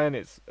Anyway, and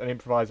it's an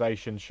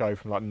improvisation show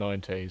from like the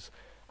 90s,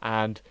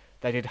 and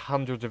they did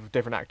hundreds of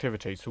different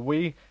activities. So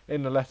we,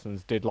 in the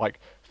lessons, did like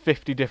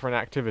 50 different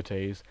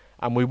activities,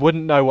 and we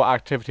wouldn't know what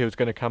activity was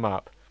going to come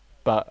up,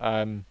 but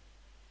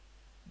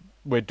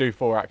we'd do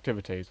 4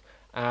 activities.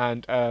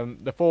 And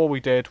the 4 we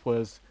did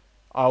was,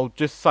 I'll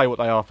just say what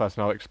they are first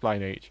and I'll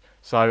explain each.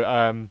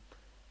 So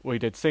we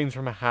did Scenes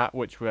from a Hat,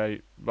 which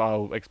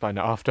I'll explain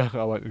that after.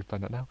 I won't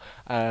explain that now.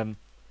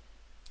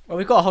 Well,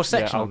 we've got a whole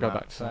section I'll on go that,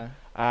 back to so.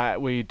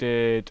 that. We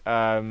did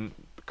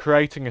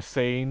creating a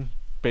scene,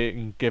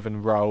 being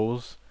given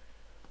roles.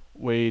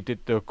 We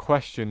did the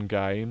question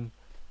game,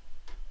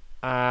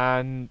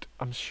 and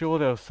I'm sure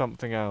there was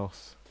something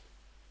else.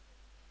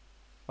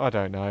 I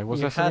don't know.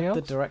 Was there something else?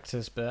 You had the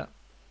director's bit.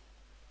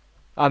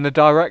 And the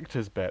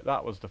director's bit.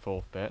 That was the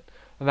 4th bit,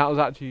 and that was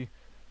actually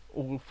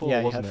all 4. Yeah,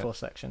 you wasn't had it? 4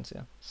 sections.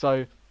 Yeah.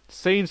 So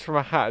Scenes from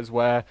a Hat is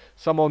where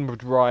someone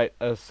would write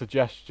a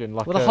suggestion,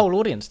 like the whole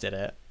audience did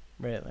it,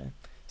 really.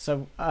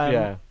 So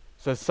yeah.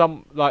 So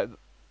some like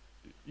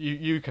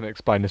you can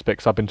explain this bit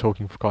because I've been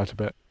talking for quite a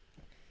bit.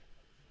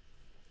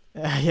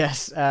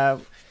 Yes.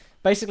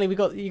 Basically, you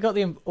got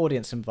the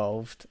audience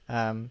involved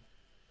to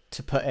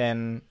put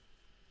in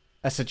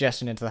a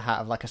suggestion into the hat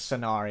of like a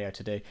scenario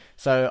to do.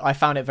 So I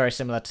found it very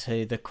similar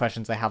to the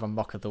questions they have on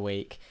Mock of the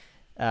Week.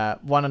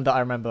 One that I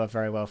remember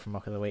very well from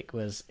Mock of the Week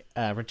was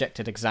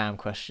rejected exam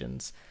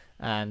questions,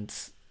 and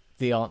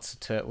the answer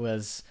to it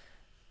was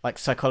like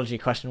psychology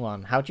question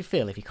 1. How do you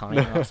feel if you can't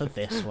even answer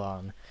this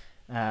one?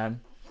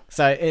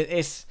 So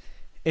it's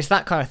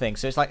that kind of thing.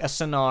 So it's like a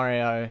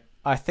scenario.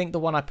 I think the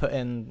one I put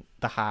in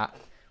the hat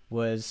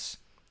was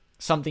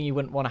something you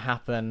wouldn't want to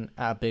happen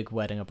at a big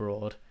wedding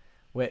abroad,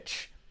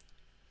 which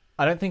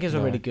I don't think is a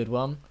really good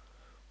one.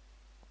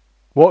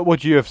 What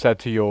would you have said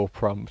to your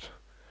prompt?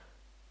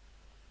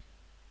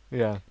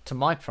 Yeah. To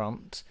my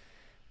prompt,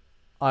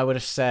 I would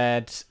have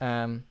said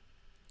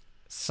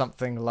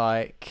something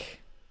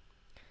like,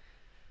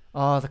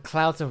 "Oh, the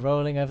clouds are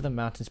rolling over the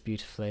mountains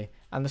beautifully,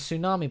 and the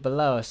tsunami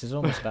below us is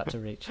almost about to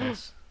reach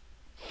us."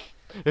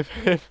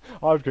 If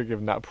I was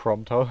given that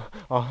prompt, well,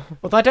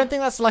 I don't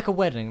think that's like a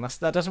wedding.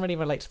 That doesn't really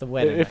relate to the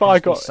wedding.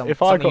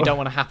 Something you don't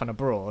want to happen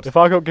abroad. If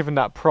I got given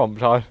that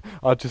prompt,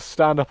 I'd just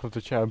stand up of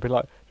the chair and be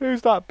like,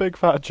 "Who's that big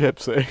fat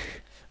gypsy?"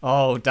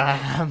 Oh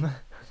damn!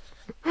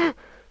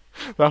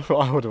 That's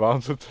what I would have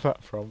answered to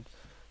that prompt.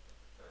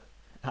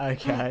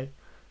 Okay.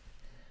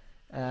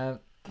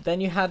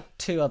 Then you had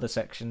 2 other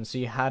sections. So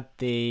you had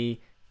the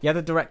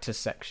director's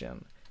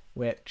section,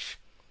 which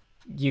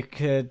you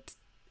could.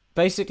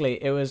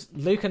 Basically, it was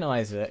Luke and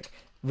Isaac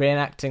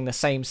reenacting the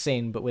same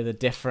scene but with a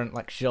different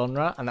like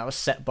genre, and that was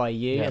set by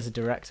you as a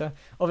director.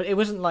 It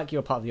wasn't like you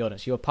were part of the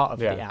audience; you were part of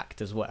the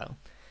act as well.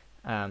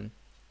 By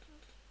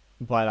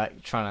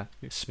like trying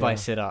to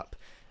spice it up.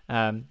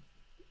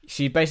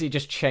 So you basically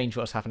just change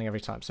what's happening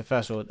every time. So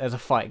first of all, there's a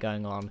fight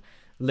going on.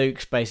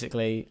 Luke's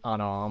basically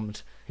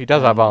unarmed. He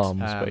does have arms,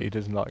 but he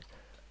doesn't like.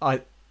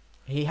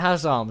 He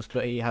has arms,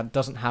 but he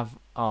doesn't have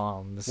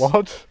arms.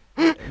 What?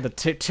 The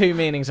two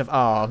meanings of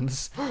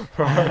arms.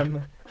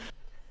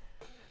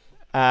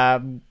 And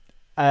then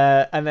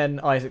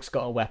Isaac's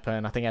got a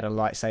weapon. I think he had a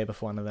lightsaber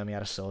for one of them. He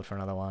had a sword for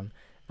another one.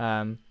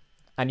 And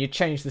you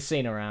change the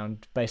scene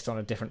around based on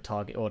a different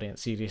target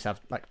audience. So you just have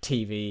like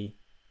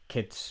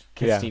kids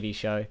TV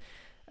show.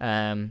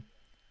 And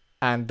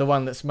the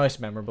one that's most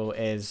memorable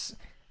is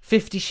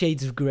 50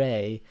 Shades of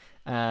Grey,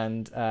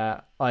 and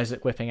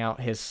Isaac whipping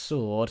out his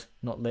sword,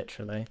 not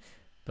literally,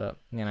 but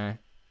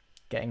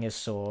getting his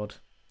sword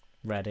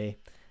ready.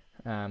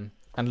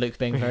 And Luke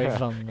being very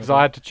vulnerable. Because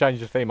I had to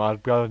change the theme.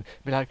 I'd go and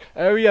be like,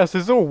 oh yes,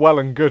 it's all well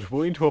and good.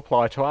 We need to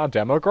apply to our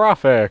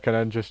demographic. And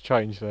then just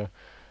change the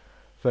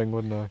thing,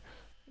 wouldn't I?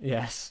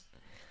 Yes.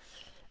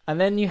 And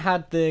then you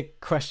had the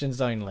questions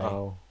only.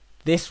 Oh.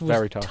 This was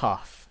very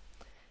tough.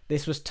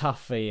 This was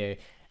tough for you.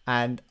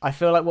 And I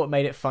feel like what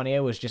made it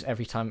funnier was just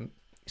every time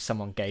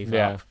someone gave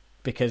up.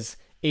 Because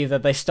either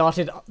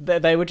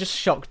they were just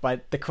shocked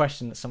by the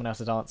question that someone else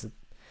had answered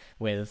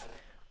with,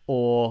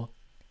 or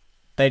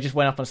they just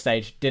went up on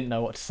stage, didn't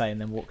know what to say,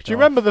 and then walked off. Do you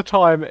remember the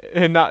time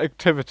in that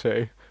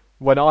activity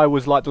when I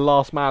was like the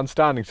last man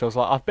standing? So I was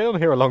like, I've been on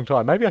here a long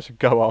time. Maybe I should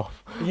go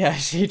off.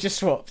 Yes, you just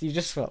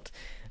swapped.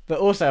 But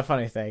also a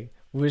funny thing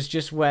was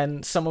just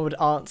when someone would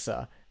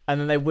answer, and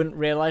then they wouldn't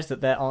realise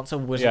that their answer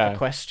wasn't a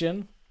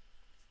question.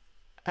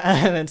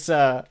 And then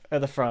Sir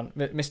at the front,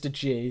 Mr.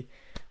 G,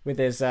 with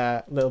his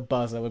little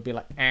buzzer, would be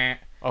like, eh.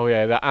 Oh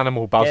yeah, the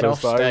animal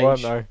buzzers though,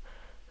 weren't they?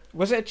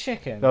 Was it a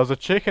chicken? There was a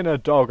chicken, a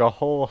dog, a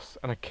horse,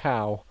 and a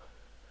cow.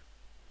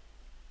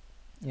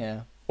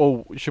 Yeah.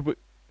 Oh, should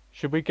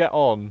we get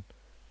on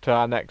to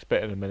our next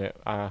bit in a minute?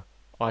 Our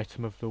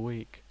item of the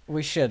week.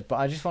 We should, but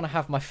I just want to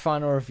have my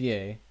final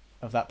review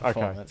of that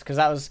performance, because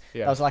that was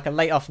like a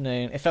late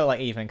afternoon. It felt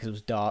like evening because it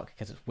was dark,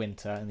 because it's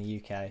winter in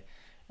the UK.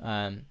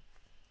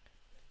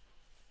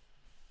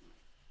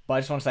 But I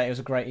just want to say it was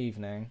a great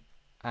evening,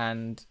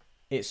 and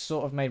it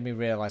sort of made me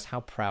realise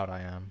how proud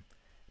I am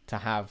to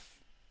have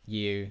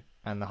you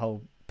and the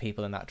whole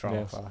people in that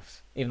drama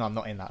class. Even though I'm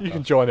not in that. You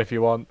can join if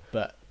you want,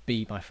 but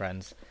be my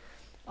friends.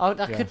 I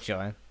could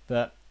join,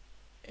 but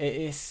it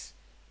is.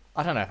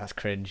 I don't know if that's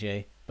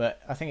cringy,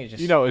 but I think it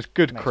just. It's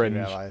good cringe.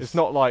 It's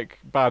not like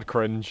bad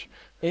cringe.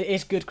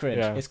 It's good cringe.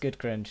 Yeah. It's good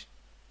cringe.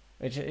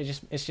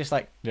 It's just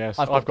like. Yes,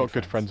 I've got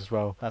good friends as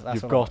well. That's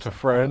You've got a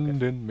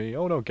friend in me.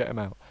 Oh no, get him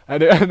out.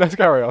 And let's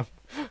carry on.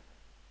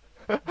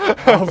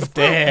 Oh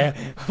dear.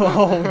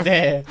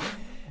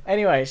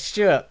 Anyway,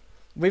 Stuart,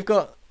 we've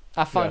got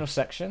our final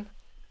section.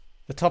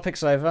 The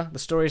topic's over. The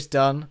story's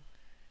done.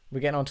 We're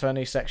getting on to our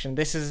new section.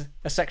 This is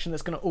a section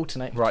that's going to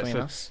alternate between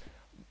us.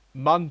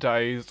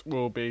 Mondays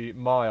will be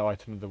my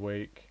item of the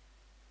week,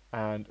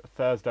 and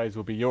Thursdays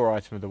will be your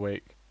item of the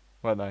week,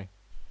 won't they?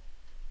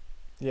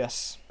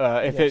 Yes.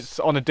 If it's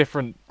on a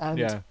different,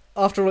 and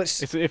after all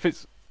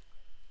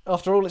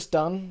after all it's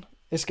done,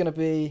 it's going to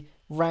be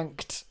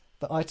ranked.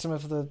 The item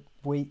of the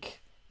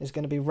week is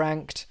going to be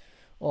ranked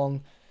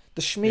on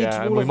the Schmeeds Wall of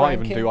Ranking. And we might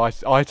even do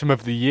item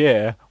of the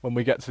year when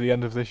we get to the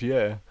end of this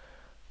year.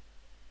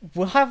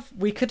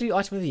 We could do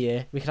item of the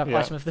year. We could have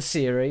item of the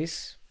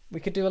series. We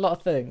could do a lot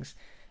of things.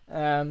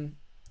 And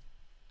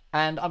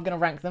I'm going to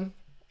rank them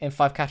in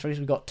 5 categories.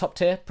 We've got top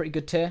tier, pretty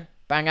good tier,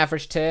 bang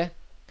average tier,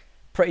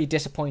 pretty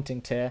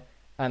disappointing tier,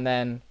 and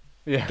then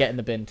get in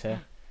the bin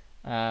tier.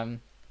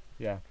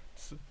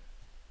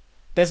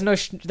 There's no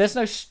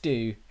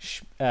stew.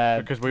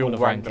 Because we all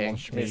rank them on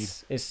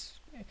Schmeed.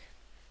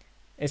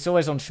 It's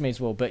always on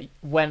Schmeed's wall, but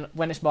when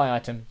it's my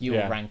item, you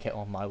will rank it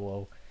on my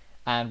wall.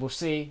 And we'll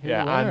see who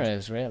the winner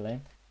is,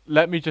 really.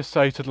 Let me just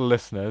say to the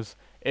listeners,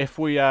 if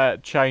we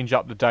change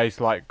up the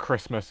days like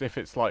Christmas, if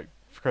it's like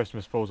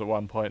Christmas falls at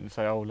one point and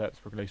say, oh, let's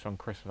release on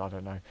Christmas, I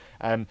don't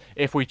know.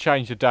 If we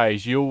change the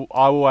days, I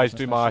always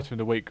do my item of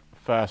the week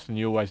first and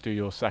you always do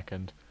yours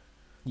second.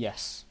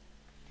 Yes.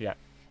 Yeah.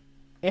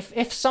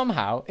 If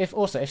somehow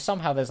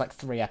there's like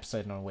 3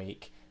 episodes in a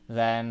week,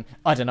 then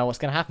I don't know what's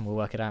going to happen. We'll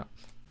work it out.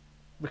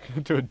 We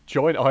can do a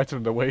joint item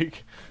of the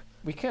week.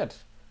 We could.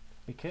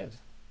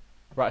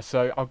 Right,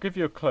 so I'll give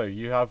you a clue.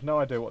 You have no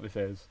idea what this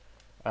is.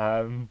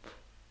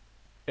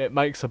 It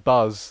makes a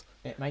buzz.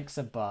 It makes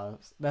a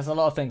buzz. There's a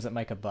lot of things that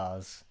make a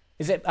buzz.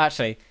 Is it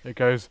actually? It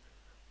goes.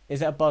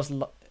 Is it a buzz?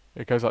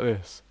 It goes like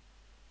this.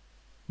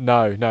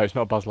 No, it's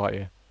not a Buzz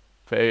Lightyear.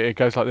 It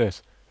goes like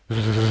this.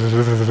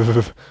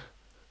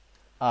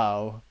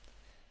 Oh,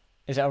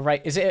 is it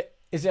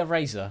a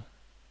razor?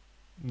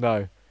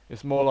 No,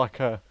 it's more like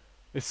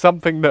it's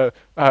something that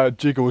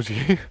jiggles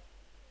you.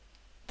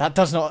 That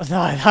does not.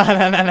 No.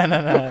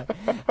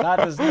 That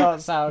does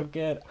not sound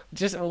good.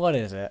 Just what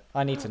is it?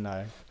 I need to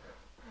know.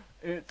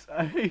 It's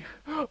a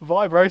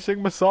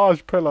vibrating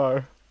massage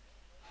pillow.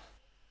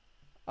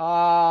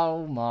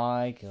 Oh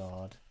my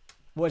god!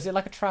 What is it,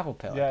 like a travel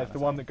pillow? Yeah, it's the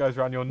one that goes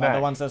around your neck.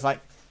 The ones that's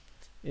like.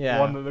 Yeah.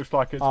 The one that looks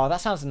like it's. Oh,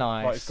 that sounds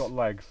nice. Like it's got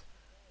legs.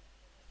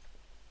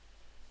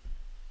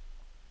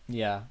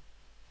 Yeah.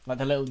 Like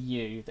the little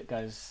U that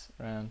goes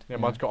around. Yeah,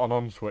 mine's got an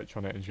on switch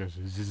on it and just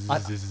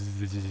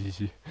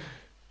goes.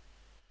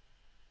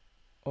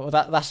 Well,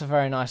 that's a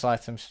very nice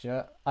item,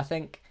 Stuart. I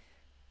think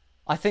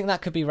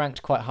that could be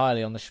ranked quite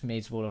highly on the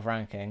Schmeed's Wall of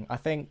Ranking. I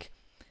think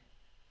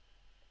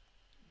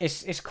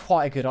it's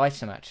quite a good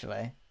item,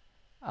 actually.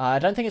 I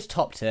don't think it's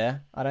top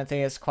tier. I don't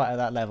think it's quite at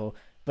that level.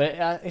 But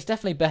it's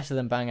definitely better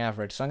than bang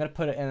average. So I'm going to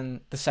put it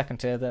in the second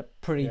tier, the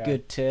pretty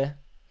good tier.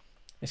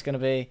 It's going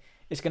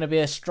to be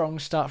a strong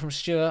start from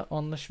Stuart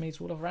on the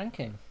Schmeed's Wall of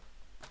Ranking.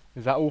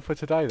 Is that all for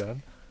today,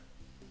 then?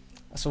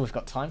 That's all we've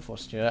got time for,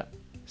 Stuart.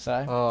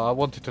 So. Oh, I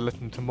wanted to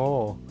listen to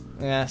more.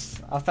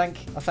 Yes, I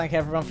thank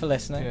everyone for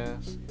listening.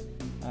 Yes.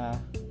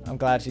 I'm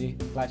glad you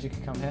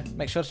could come here.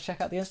 Make sure to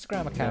check out the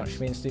Instagram account,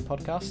 Shmeen Stew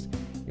Podcast.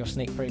 Your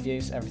sneak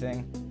previews,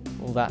 everything,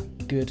 all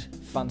that good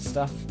fun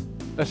stuff.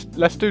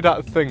 Let's do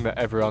that thing that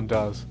everyone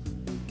does.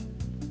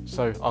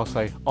 So I'll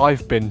say,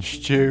 I've been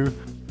Stu.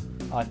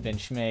 I've been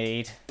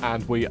Shmead.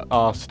 And we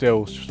are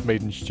still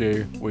Shmead and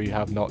Stu. We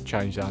have not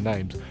changed our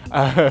names.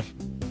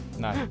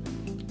 No.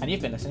 And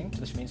you've been listening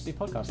to the Shmeen Stew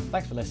Podcast.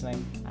 Thanks for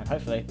listening, and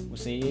hopefully we'll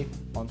see you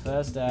on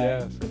Thursday.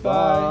 Yes.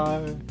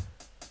 Goodbye. Bye.